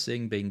his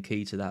pressing being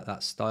key to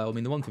that style. I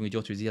mean, the one thing with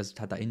Jota is he has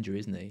had that injury,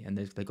 isn't he? And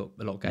they've got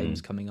a lot of games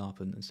coming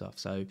up and stuff.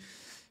 So,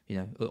 you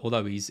know,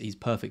 although he's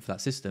perfect for that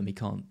system, he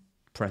can't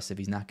press if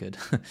he's knackered.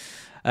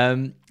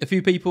 A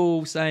few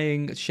people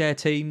saying share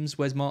teams.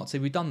 Where's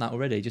Martin? We've done that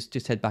already.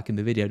 Just head back in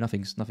the video.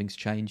 Nothing's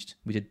changed.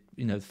 We did.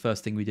 You know, the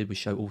first thing we did was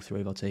show all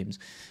 3 of our teams.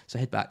 So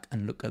head back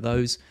and look at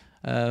those.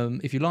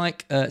 If you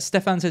like.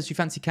 Stefan says, do you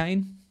fancy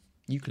Kane?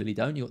 You clearly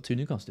don't. You've got 2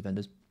 Newcastle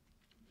defenders.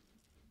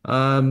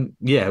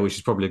 Yeah, which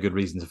is probably a good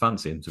reason to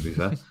fancy him, to be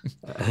fair.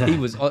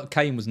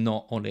 Kane was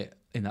not on it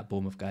in that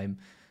Bournemouth game.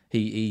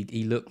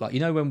 He looked like,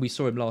 you know, when we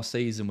saw him last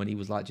season when he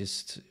was like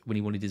when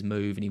he wanted his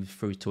move and he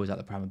threw his toys out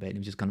the pram a bit and he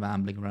was just kind of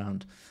ambling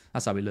around.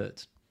 That's how he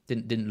looked.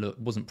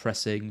 Wasn't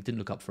pressing, didn't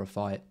look up for a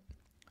fight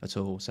at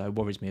all. So it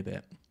worries me a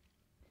bit.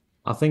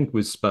 I think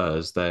with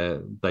Spurs, they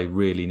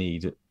really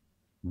need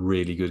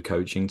really good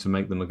coaching to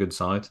make them a good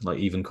side. Like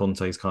even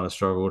Conte's kind of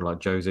struggled.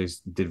 Like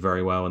Jose's did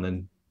very well and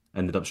then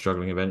ended up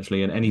struggling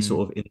eventually. And any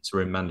sort of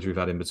interim manager we've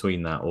had in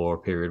between that, or a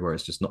period where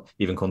it's just not,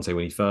 even Conte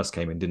when he first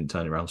came in didn't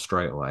turn it around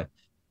straight away.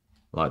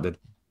 Like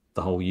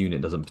the whole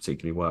unit doesn't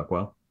particularly work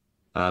well.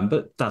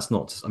 But that's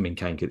not, I mean,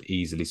 Kane could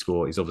easily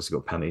score. He's obviously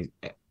got penalties.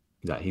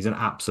 He's an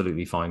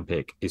absolutely fine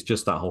pick. It's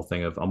just that whole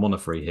thing of I'm on a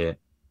free hit.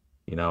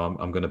 You know,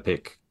 I'm going to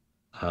pick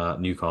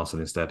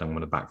Newcastle instead. I'm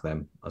going to back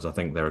them as I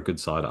think they're a good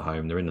side at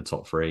home. They're in the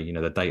top 3. You know,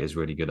 their data is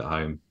really good at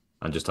home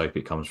and just hope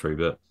it comes through.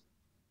 But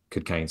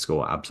could Kane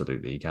score?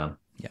 Absolutely, he can.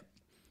 Yeah.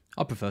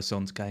 I prefer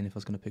Son to Kane if I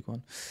was going to pick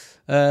one.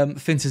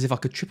 Finn says if I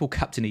could triple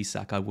captain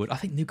Isak, I would. I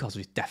think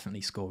Newcastle is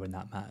definitely scoring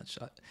that match.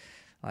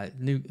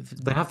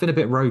 They have been a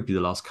bit ropey the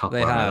last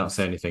couple. I don't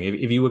say anything.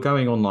 If you were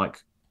going on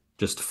like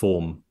just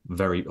form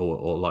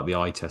or like the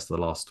eye test of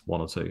the last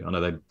 1 or 2, I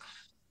know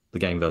the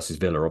game versus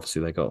Villa,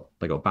 obviously they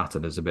got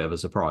battered as a bit of a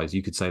surprise.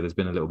 You could say there's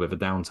been a little bit of a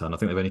downturn. I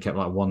think they've only kept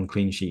like 1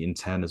 clean sheet in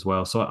 10 as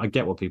well. So I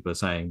get what people are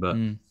saying, but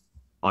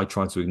I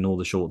try to ignore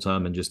the short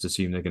term and just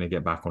assume they're going to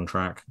get back on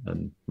track.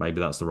 And maybe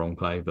that's the wrong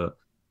play, but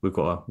we've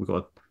got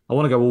to. I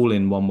want to go all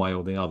in one way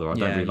or the other. I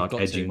don't really like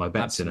edging my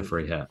bets in a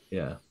free hit.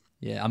 Yeah.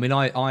 Yeah, I mean,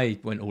 I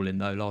went all in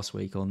though last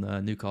week on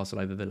Newcastle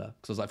over Villa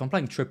because I was like, if I'm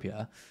playing Trippier,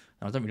 and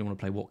I don't really want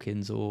to play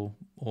Watkins or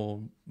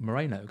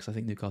Moreno because I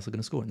think Newcastle are going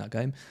to score in that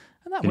game,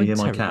 and that Can went you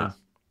hear terrible. my cat?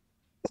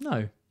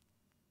 No.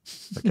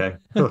 Okay,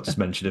 I'll just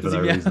mention it for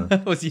no reason.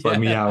 It's like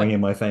meowing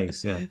in my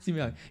face. Yeah,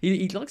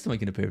 he likes to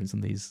make an appearance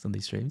on these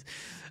streams.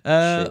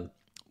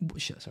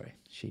 Sorry,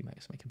 she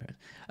makes an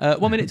appearance.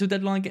 1 minute till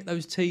deadline. Get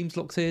those teams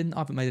locked in. I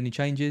haven't made any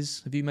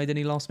changes. Have you made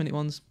any last minute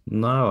ones?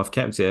 No, I've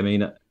kept it. I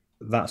mean,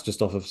 that's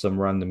just off of some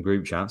random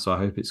group chat, so I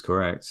hope it's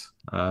correct.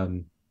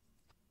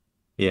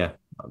 Yeah,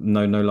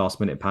 no last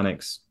minute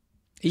panics.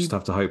 Just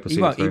have to hope. He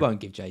won't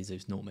give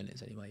Jesus 0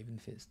 minutes anyway, even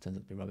if it turns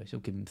out to be rubbish. He'll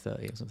give him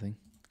 30 or something.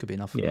 Could be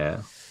enough.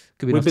 Yeah,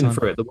 we've been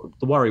through it.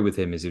 The worry with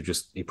him is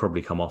he'd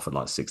probably come off at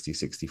like 60,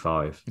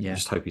 65. Yeah,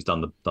 just hope he's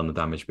done the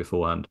damage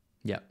beforehand.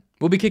 Yeah,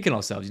 we'll be kicking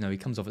ourselves. You know, he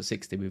comes off at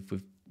 60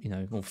 with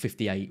or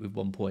 58 with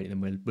 1 point, and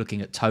then we're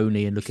looking at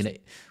Tony and looking at.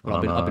 Well,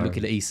 I've been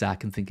looking at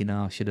Isak and thinking,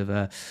 I should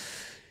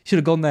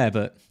have gone there,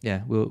 but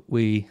yeah, we'll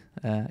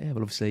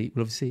obviously.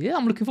 Yeah,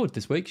 I'm looking forward to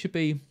this week. Should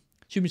be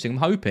interesting. I'm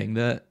hoping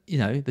that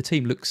the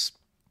team looks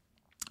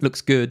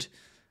good,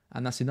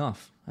 and that's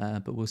enough.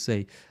 But we'll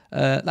see.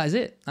 That is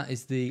it. That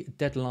is the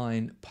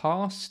deadline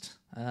passed.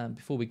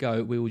 Before we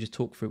go, we will just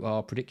talk through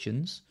our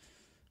predictions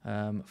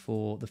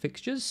for the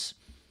fixtures.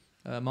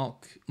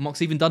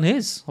 Mark's even done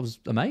his. I was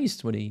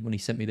amazed when he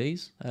sent me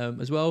these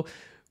as well.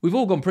 We've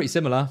all gone pretty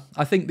similar.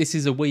 I think this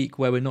is a week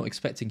where we're not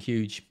expecting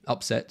huge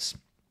upsets,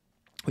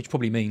 which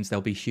probably means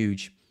there'll be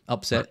huge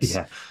upsets.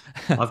 Yeah,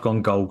 I've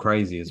gone goal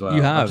crazy as well.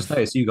 You have. I've just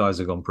noticed you guys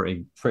have gone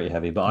pretty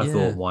heavy, but I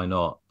thought, why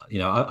not?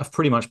 I've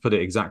pretty much put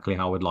it exactly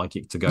how I would like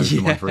it to go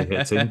for my free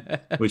hit team,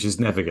 which is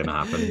never going to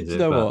happen. Is it? You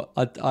know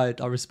what?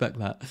 I respect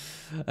that.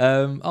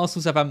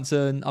 Arsenal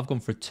Southampton. I've gone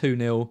for a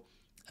 2-0.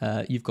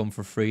 You've gone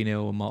for a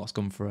 3-0, and Mark's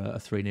gone for a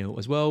 3-0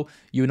 as well.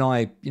 You and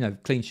I,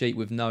 clean sheet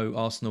with no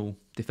Arsenal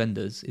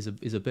defenders is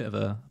a bit of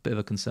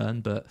a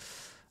concern, but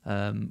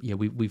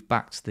we've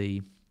backed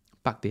the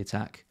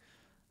attack.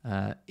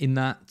 In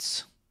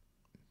that,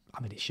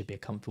 I mean, it should be a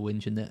comfortable win,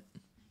 shouldn't it,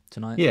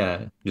 tonight?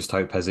 Yeah, just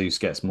hope Jesus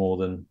gets more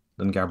than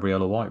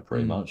Gabriella White,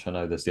 pretty much. I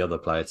know there's the other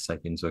player to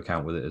take into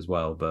account with it as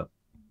well, but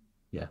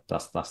yeah,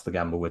 that's the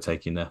gamble we're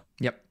taking there.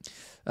 Yep.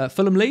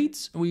 Fulham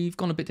Leeds, we've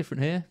gone a bit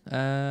different here.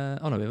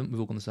 Oh no, we haven't. We've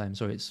all gone the same.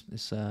 Sorry,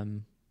 it's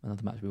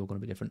another match. We've all gone a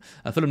bit different.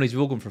 Fulham Leeds,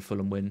 we've all gone for a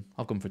Fulham win.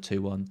 I've gone for a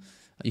 2-1.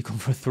 You've gone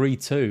for a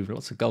 3-2.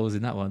 Lots of goals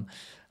in that one.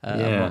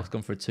 Mark's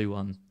gone for a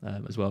 2-1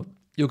 as well.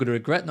 You're going to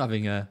regret not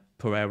having a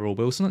Pereira or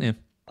Wilson, aren't you?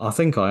 I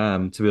think I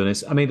am, to be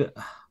honest. I mean,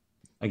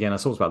 again, I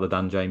talked about the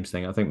Dan James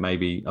thing. I think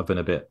maybe I've gone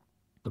a bit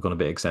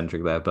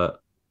eccentric there,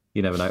 but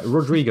You never know.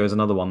 Rodrigo is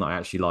another one that I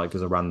actually like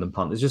as a random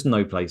punt. There's just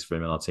no place for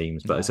him in our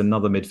teams, but No. it's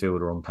another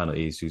midfielder on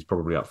penalties who's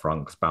probably up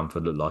front because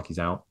Bamford looked like he's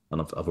out. And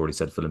I've already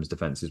said Fulham's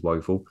defence is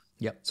woeful.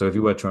 Yep. So if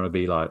you were trying to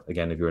be like,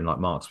 again, if you're in like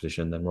Mark's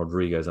position, then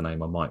Rodrigo's a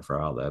name I might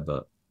throw out there.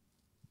 But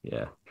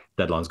yeah,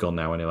 deadline's gone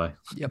now anyway.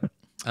 Yep.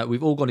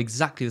 We've all gone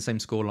exactly the same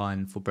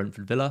scoreline for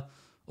Brentford Villa.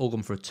 All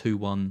gone for a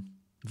 2-1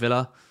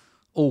 Villa.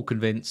 All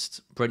convinced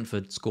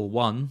Brentford score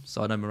 1.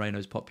 So I know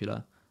Moreno's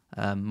popular.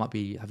 Might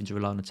be having to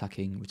rely on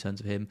attacking returns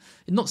of him.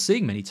 Not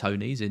seeing many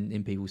Tonys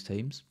in people's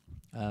teams,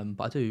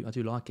 but I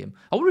do like him.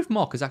 I wonder if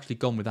Mark has actually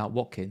gone without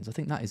Watkins. I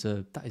think that is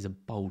a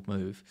bold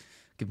move,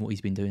 given what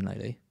he's been doing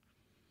lately.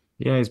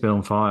 Yeah, he's been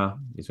on fire.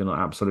 He's been on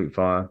absolute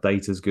fire.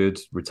 Data's good,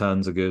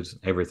 returns are good,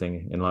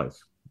 everything. In like,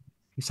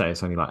 you say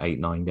it's only like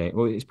 8-9 games.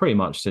 Well, it's pretty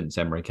much since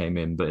Emery came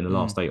in, but in the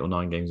last 8 or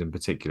 9 games in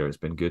particular, it's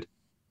been good.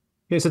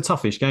 Yeah, it's a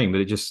toughish game,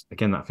 but it just,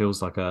 again, that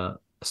feels like a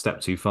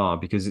step too far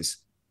because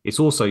it's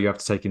also, you have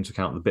to take into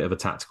account the bit of a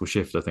tactical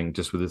shift, I think,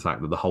 just with the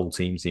fact that the whole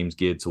team seems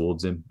geared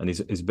towards him and his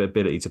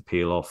ability to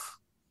peel off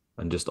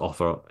and just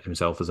offer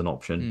himself as an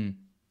option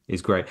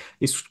is great.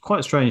 It's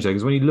quite strange, though,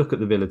 because when you look at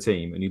the Villa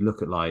team and you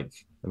look at, like,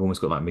 they've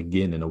almost got, like,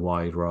 McGinn in a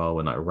wide role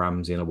and, like,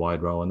 Ramsey in a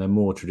wide role, and they're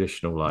more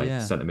traditional, like,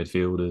 centre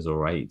midfielders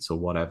or eights or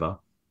whatever.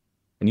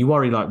 And you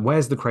worry, like,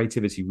 where's the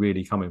creativity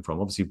really coming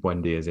from? Obviously,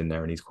 Buendia's in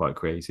there and he's quite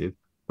creative.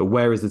 But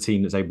where is the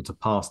team that's able to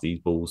pass these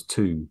balls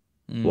to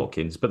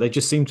Watkins? But they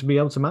just seem to be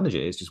able to manage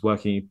it. It's just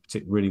working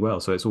really well.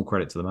 So it's all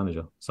credit to the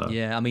manager. So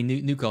yeah, I mean,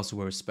 Newcastle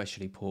were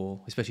especially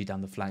poor, especially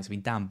down the flanks. I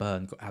mean, Dan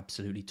Burn got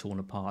absolutely torn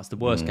apart. It's the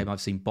worst game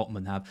I've seen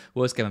Botman have.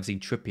 Worst game I've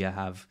seen Trippier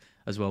have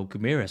as well.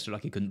 Gumires looked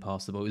like he couldn't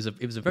pass the ball. It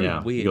was a very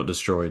weird. He got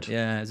destroyed.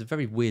 Yeah, it was a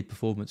very weird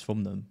performance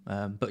from them.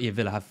 But yeah,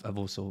 Villa have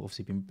also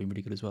obviously been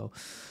really good as well.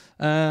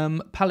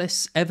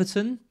 Palace,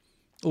 Everton.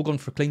 All gone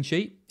for a clean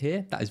sheet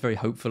here. That is very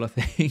hopeful, I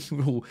think.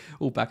 We're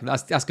all back.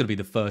 That's going to be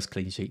the first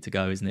clean sheet to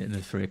go, isn't it, in the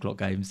 3 o'clock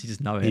games? You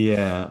just know it.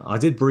 Yeah, I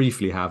did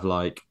briefly have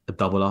like a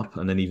double up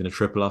and then even a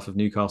triple up of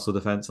Newcastle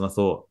defence. And I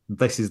thought,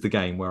 this is the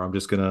game where I'm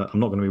not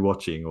going to be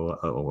watching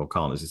or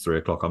can't, this is 3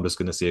 o'clock. I'm just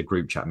going to see a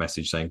group chat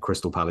message saying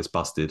Crystal Palace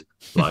busted.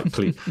 Like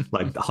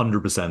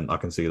 100%, I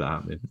can see that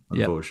happening,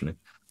 unfortunately.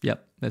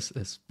 Yep,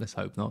 let's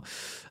hope not.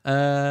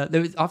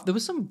 There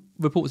was some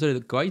reports earlier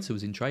that Guaita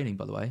was in training,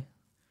 by the way.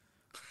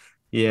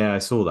 Yeah, I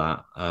saw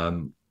that.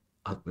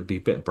 I'd be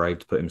a bit brave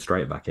to put him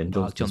straight back in.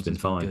 Johnson's been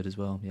fine. Good as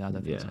well. Yeah, I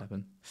don't think it's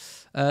happened.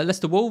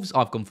 Leicester Wolves.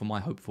 I've gone for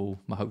my hopeful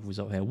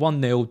result here.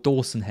 1-0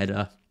 Dawson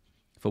header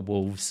for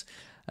Wolves.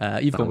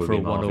 You've gone for a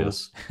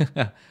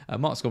 1-0.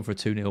 Mark's gone for a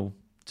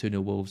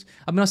 2-0 Wolves.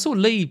 I mean, I saw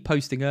Lee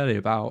posting earlier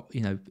about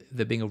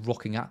there being a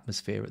rocking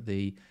atmosphere at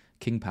the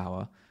King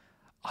Power.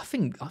 I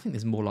think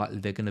there's more likely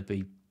they're going to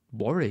be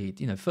worried.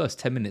 First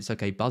 10 minutes,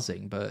 okay,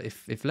 buzzing, but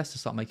if Leicester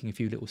start making a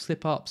few little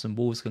slip ups and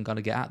Wolves can kind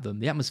of get at them,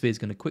 the atmosphere is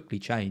going to quickly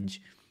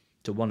change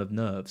to one of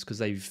nerves because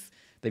they've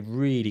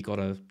really got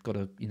to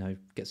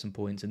get some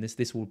points, and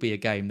this will be a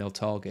game they'll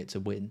target to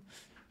win.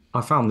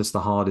 I found this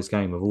the hardest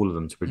game of all of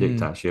them to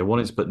predict. Actually, I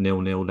wanted to put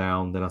 0-0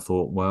 down, then I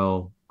thought,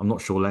 well, I'm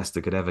not sure Leicester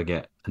could ever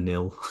get a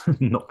 0,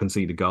 not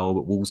concede a goal,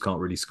 but Wolves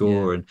can't really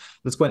score, and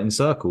just went in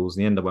circles.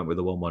 In the end, I went with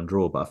a 1-1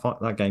 draw, but I thought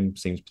that game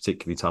seems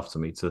particularly tough to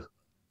me to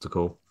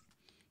call.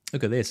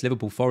 Look at this,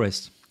 Liverpool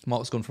Forest.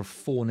 Mark's gone for a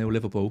 4-0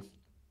 Liverpool.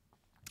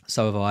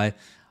 So have I.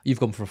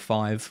 You've gone for a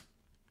 5.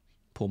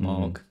 Poor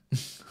Mark.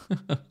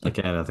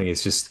 Again, I think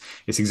it's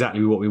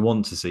exactly what we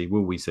want to see.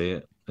 Will we see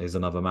it? Is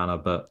another manner,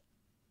 but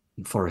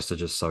Forest are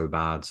just so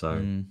bad.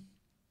 So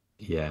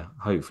yeah,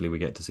 hopefully we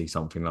get to see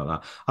something like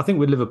that. I think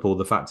with Liverpool,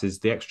 the fact is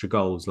the extra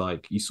goals,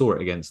 like you saw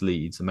it against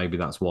Leeds, and maybe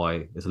that's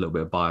why there's a little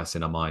bit of bias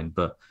in our mind,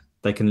 but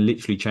they can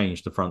literally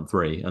change the front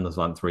three, and the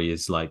front three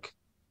is like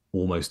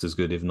almost as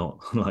good, if not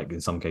like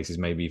in some cases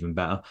maybe even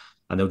better,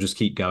 and they'll just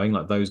keep going.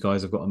 Like those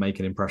guys have got to make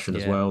an impression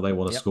as well. They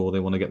want to score, they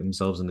want to get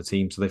themselves in the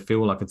team, so they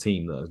feel like a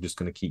team that are just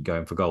going to keep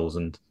going for goals.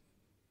 And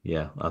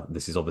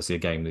this is obviously a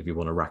game that if you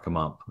want to rack them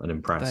up and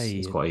impress,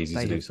 it's quite easy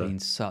to do so. They've been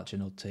such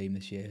an odd team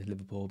this year,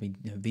 Liverpool. I mean,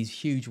 these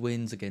huge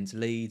wins against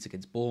Leeds,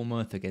 against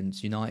Bournemouth,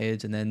 against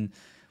United, and then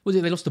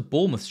they lost to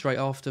Bournemouth straight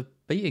after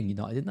beating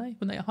United, didn't they?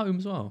 When they at home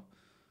as well,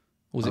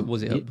 or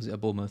was it at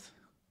Bournemouth?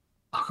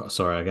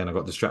 Sorry, again, I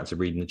got distracted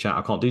reading the chat.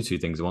 I can't do two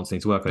things at once. I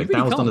need to work on it.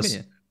 Really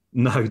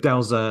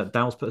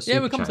Dal's put a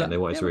super chat in there.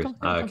 What is read?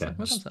 Okay.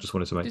 Just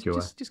wanted to make you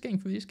aware. Just getting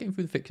through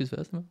the fixtures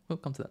first. We'll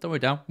come to that. Don't worry,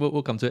 Dal.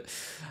 We'll come to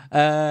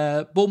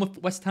it. Bournemouth,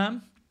 West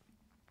Ham.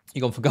 You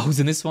gone for goals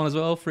in this one as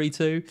well?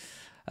 3-2.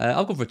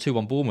 I've gone for a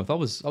 2-1 Bournemouth. I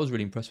was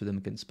really impressed with them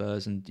against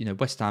Spurs, and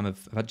West Ham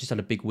have just had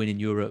a big win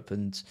in Europe,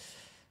 and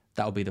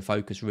that'll be the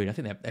focus really. I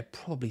think they're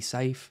probably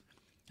safe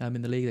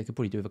in the league. They could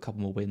probably do with a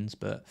couple more wins,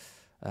 but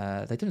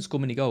they didn't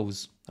score many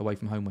goals away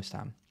from home, West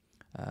Ham.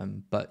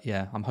 But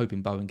yeah, I'm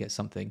hoping Bowen gets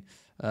something.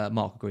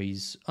 Mark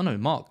agrees. Oh no,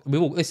 Mark.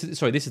 This is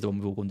the one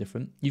we've all gone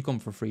different. You've gone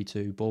for a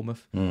 3-2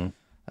 Bournemouth.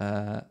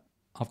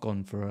 I've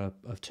gone for a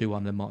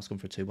 2-1. Then Mark's gone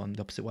for a 2-1,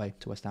 the opposite way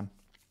to West Ham.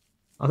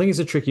 I think it's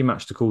a tricky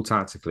match to call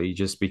tactically,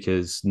 just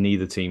because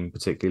neither team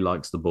particularly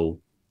likes the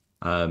ball.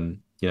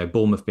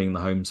 Bournemouth being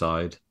the home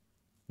side,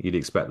 you'd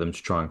expect them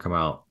to try and come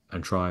out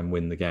and try and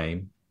win the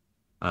game.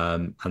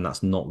 And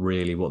that's not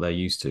really what they're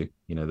used to.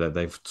 You know,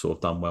 they've sort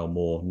of done well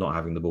more not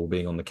having the ball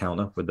being on the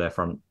counter with their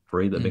front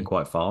three that have been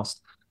quite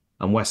fast.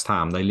 And West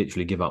Ham, they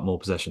literally give up more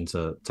possession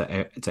to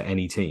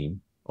any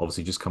team.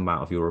 Obviously, just come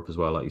out of Europe as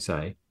well, like you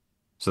say.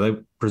 So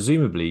they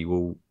presumably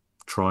will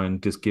try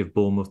and just give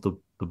Bournemouth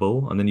the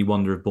ball, and then you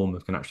wonder if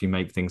Bournemouth can actually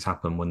make things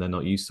happen when they're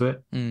not used to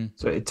it.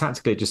 So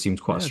tactically, it just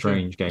seems quite a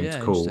strange game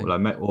to call.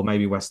 Like, or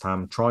maybe West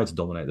Ham try to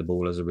dominate the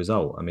ball as a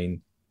result. I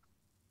mean,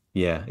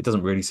 yeah, it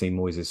doesn't really seem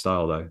Moyes'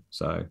 style though.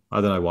 So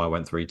I don't know why I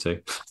went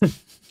 3-2.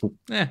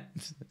 Yeah,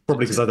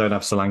 probably because I don't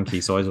have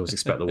Solanke, so I always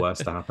expect the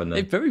worst to happen.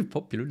 They're very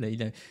popular, you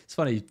know. It's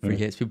funny free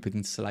hits, people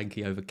picking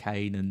Solanke over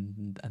Kane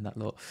and that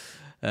lot.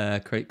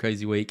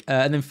 Crazy week.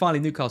 And then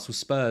finally, Newcastle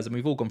Spurs. And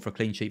we've all gone for a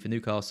clean sheet for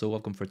Newcastle.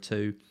 I've gone for a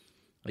 2.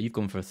 You've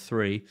gone for a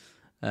 3.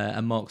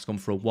 And Mark's gone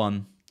for a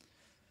 1.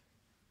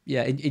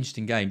 Yeah,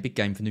 interesting game. Big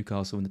game for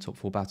Newcastle in the top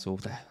 4 battle.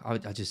 I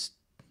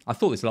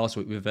thought this last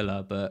week with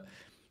Villa, but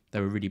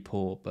they were really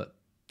poor. But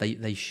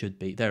they should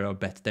be. They're a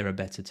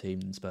better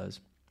team than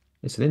Spurs.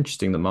 It's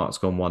interesting that Mark's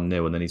gone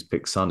 1-0 and then he's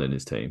picked Son in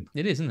his team.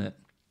 It is, isn't it?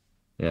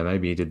 Yeah,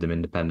 maybe he did them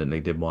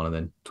independently, did one and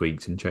then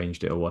tweaked and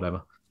changed it or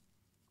whatever.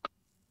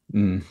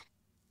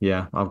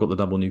 Yeah, I've got the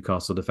double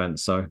Newcastle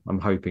defence, so I'm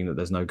hoping that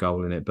there's no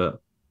goal in it.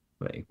 But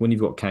when you've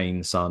got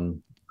Kane,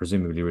 Son,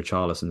 presumably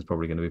Richarlison's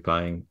probably going to be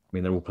playing. I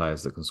mean, they're all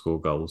players that can score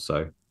goals,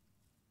 so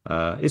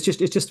it's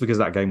just because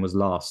that game was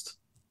last.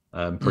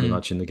 Pretty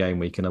much in the game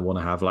week, and I want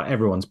to have, like,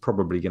 everyone's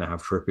probably going to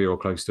have Trippier or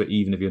close to it,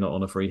 even if you're not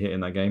on a free hit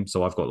in that game.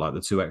 So I've got like the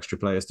 2 extra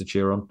players to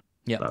cheer on.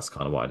 Yeah, that's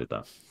kind of why I did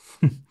that.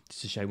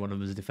 It's a shame one of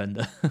them was a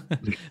defender.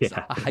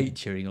 Yeah. I hate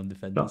cheering on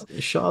defenders.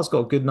 Shah's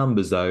got good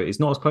numbers though.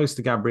 It's not as close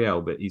to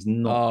Gabriel, but he's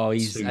not. Oh,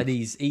 he's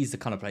the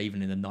kind of player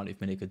even in the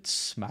 90th minute could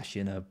smash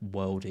in a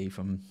worldie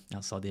from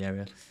outside the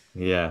area.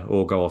 Yeah,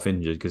 or go off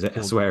injured, because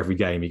I swear every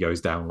game he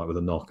goes down like with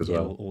a knock as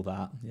well. All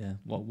that. Yeah,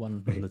 one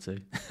of the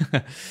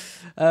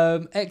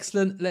 2.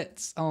 Excellent.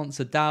 Let's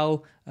answer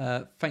Dal.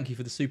 Thank you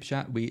for the super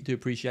chat. We do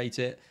appreciate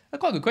it.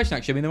 Quite a good question,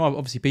 actually. I mean, there are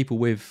obviously people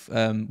with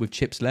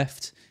chips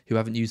left who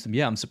haven't used them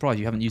yet. I'm surprised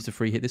you haven't used a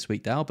free hit this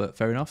week, Dal, but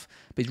fair enough.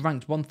 But he's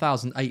ranked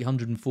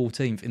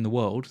 1,814th in the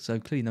world, so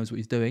clearly knows what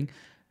he's doing.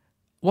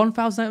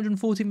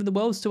 1,814th in the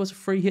world, still has a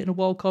free hit and a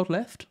wild card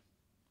left.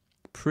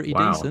 Pretty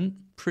decent.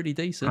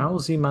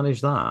 How's he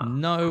managed that?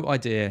 No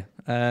idea.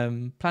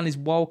 Plan is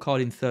wild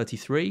card in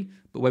 33,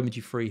 but when would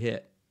you free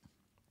hit?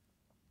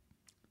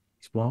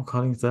 He's wild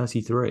carding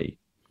 33.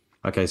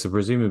 Okay, so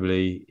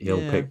presumably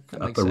he'll pick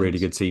up a really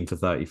good team for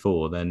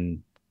 34.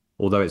 Then,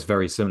 although it's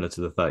very similar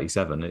to the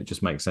 37, it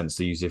just makes sense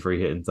to use your free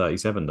hit in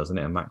 37, doesn't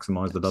it, and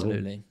maximise the double?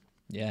 Absolutely.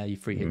 Yeah, you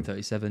free hit in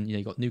 37. You know,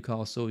 you got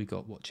Newcastle, you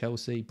got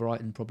Chelsea,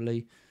 Brighton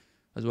probably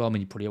as well. I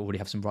mean, you probably already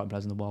have some Brighton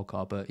players in the wild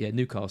card, but yeah,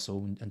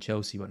 Newcastle and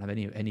Chelsea won't have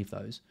any of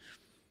those.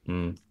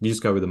 You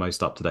just go with the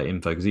most up-to-date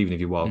info, because even if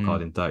you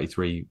wildcard in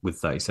 33 with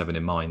 37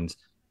 in mind,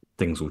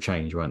 things will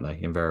change, won't they?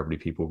 Invariably,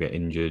 people get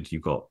injured.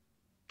 You've got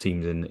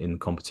teams in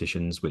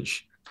competitions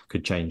which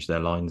could change their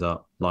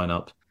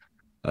lineup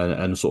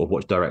and sort of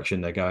which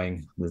direction they're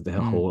going. There's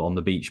the whole on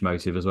the beach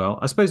motive as well.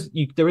 I suppose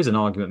there is an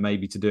argument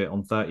maybe to do it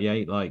on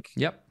 38. Like,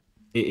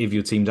 if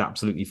your team's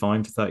absolutely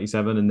fine for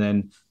 37, and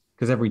then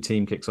because every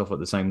team kicks off at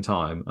the same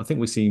time, I think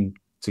we seem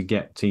to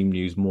get team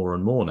news more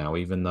and more now,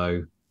 even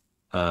though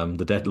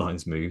the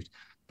deadline's moved.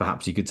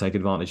 Perhaps you could take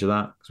advantage of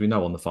that, because we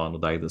know on the final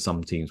day that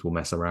some teams will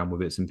mess around with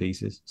bits and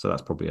pieces. So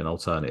that's probably an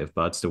alternative,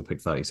 but I'd still pick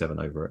 37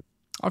 over it.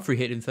 I free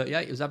hit in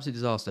 38. It was an absolute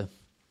disaster,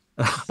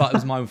 but it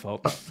was my own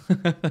fault.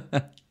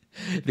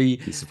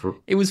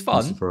 It was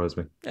fun. Surprised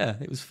me. Yeah,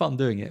 it was fun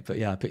doing it, but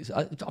yeah, I picked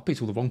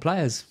all the wrong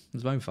players. It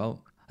was my own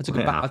fault. I took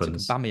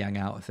Aubameyang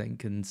out, I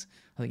think, and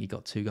I think he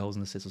got 2 goals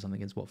and assists or something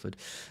against Watford.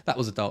 That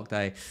was a dark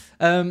day.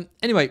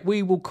 Anyway,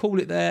 we will call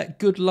it there.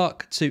 Good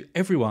luck to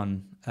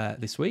everyone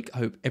this week. I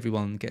hope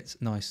everyone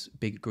gets nice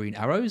big green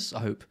arrows.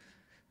 I hope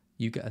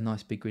you get a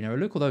nice big green arrow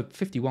look. Although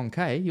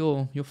 51k,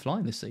 you're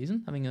flying this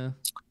season.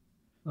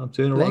 I'm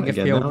doing all right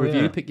again now,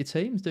 review, pick your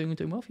teams, doing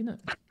well for you,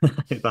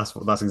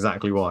 That's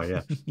exactly why,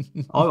 yeah.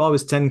 I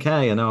was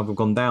 10k and now I've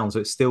gone down, so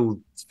it still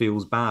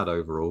feels bad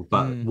overall.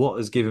 But what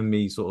has given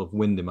me sort of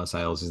wind in my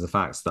sails is the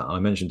fact that, I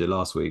mentioned it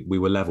last week, we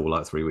were level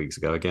like 3 weeks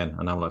ago again,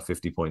 and now I'm like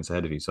 50 points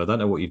ahead of you. So I don't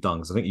know what you've done,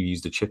 because I think you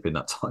used a chip in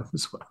that time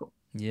as well.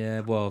 Yeah,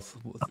 well,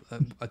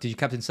 did you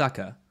captain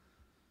Saka?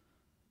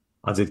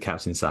 I did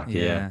captain Saka,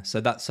 yeah.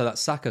 So that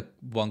Saka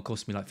one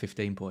cost me like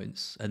 15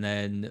 points, and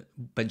then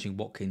benching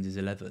Watkins is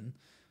 11.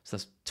 So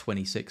that's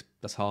 26.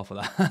 That's half of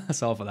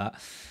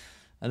that.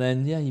 And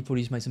then, yeah, you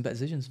probably just made some better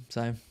decisions.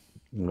 So,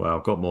 well,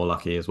 got more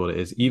lucky is what it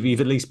is. You've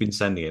at least been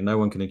sending it. No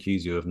one can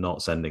accuse you of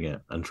not sending it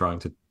and trying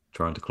to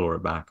claw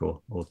it back or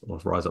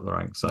rise up the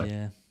ranks. So,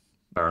 yeah,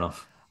 fair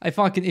enough. If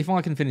I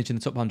can finish in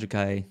the top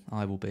 100k,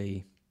 I will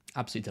be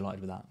absolutely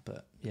delighted with that.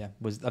 But yeah,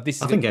 I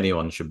think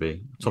anyone should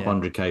be top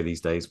 100k these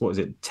days. What is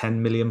it?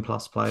 10 million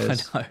plus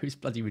players. I know, it's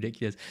bloody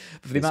ridiculous.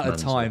 But for the amount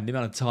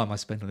of time I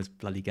spent on this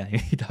bloody game,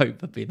 you'd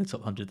hope I'd be in the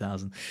top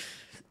 100,000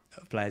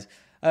 players.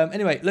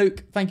 Anyway,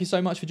 Luke, thank you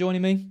so much for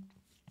joining me.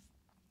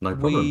 No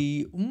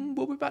problem.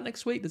 We'll be back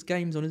next week. There's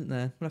games on, isn't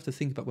there? We'll have to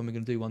think about when we're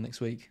going to do one next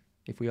week.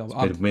 If we are,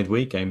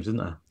 midweek games, isn't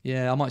there?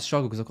 Yeah, I might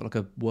struggle because I've got like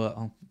a work.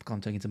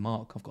 I'm taking to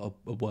Mark. I've got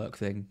a work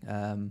thing.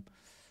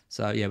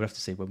 So yeah, we'll have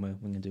to see when we're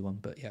going to do one.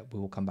 But yeah, we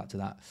will come back to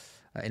that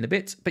in a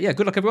bit. But yeah,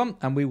 good luck everyone,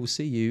 and we will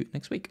see you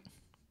next week.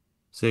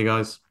 See you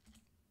guys.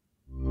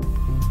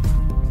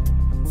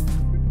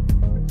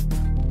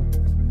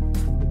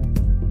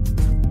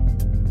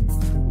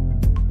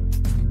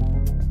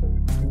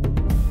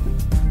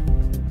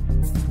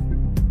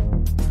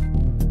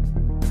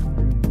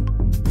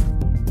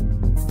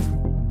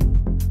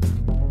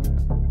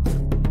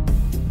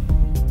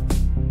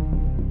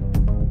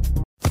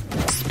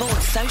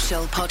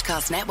 Social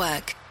Podcast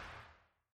Network.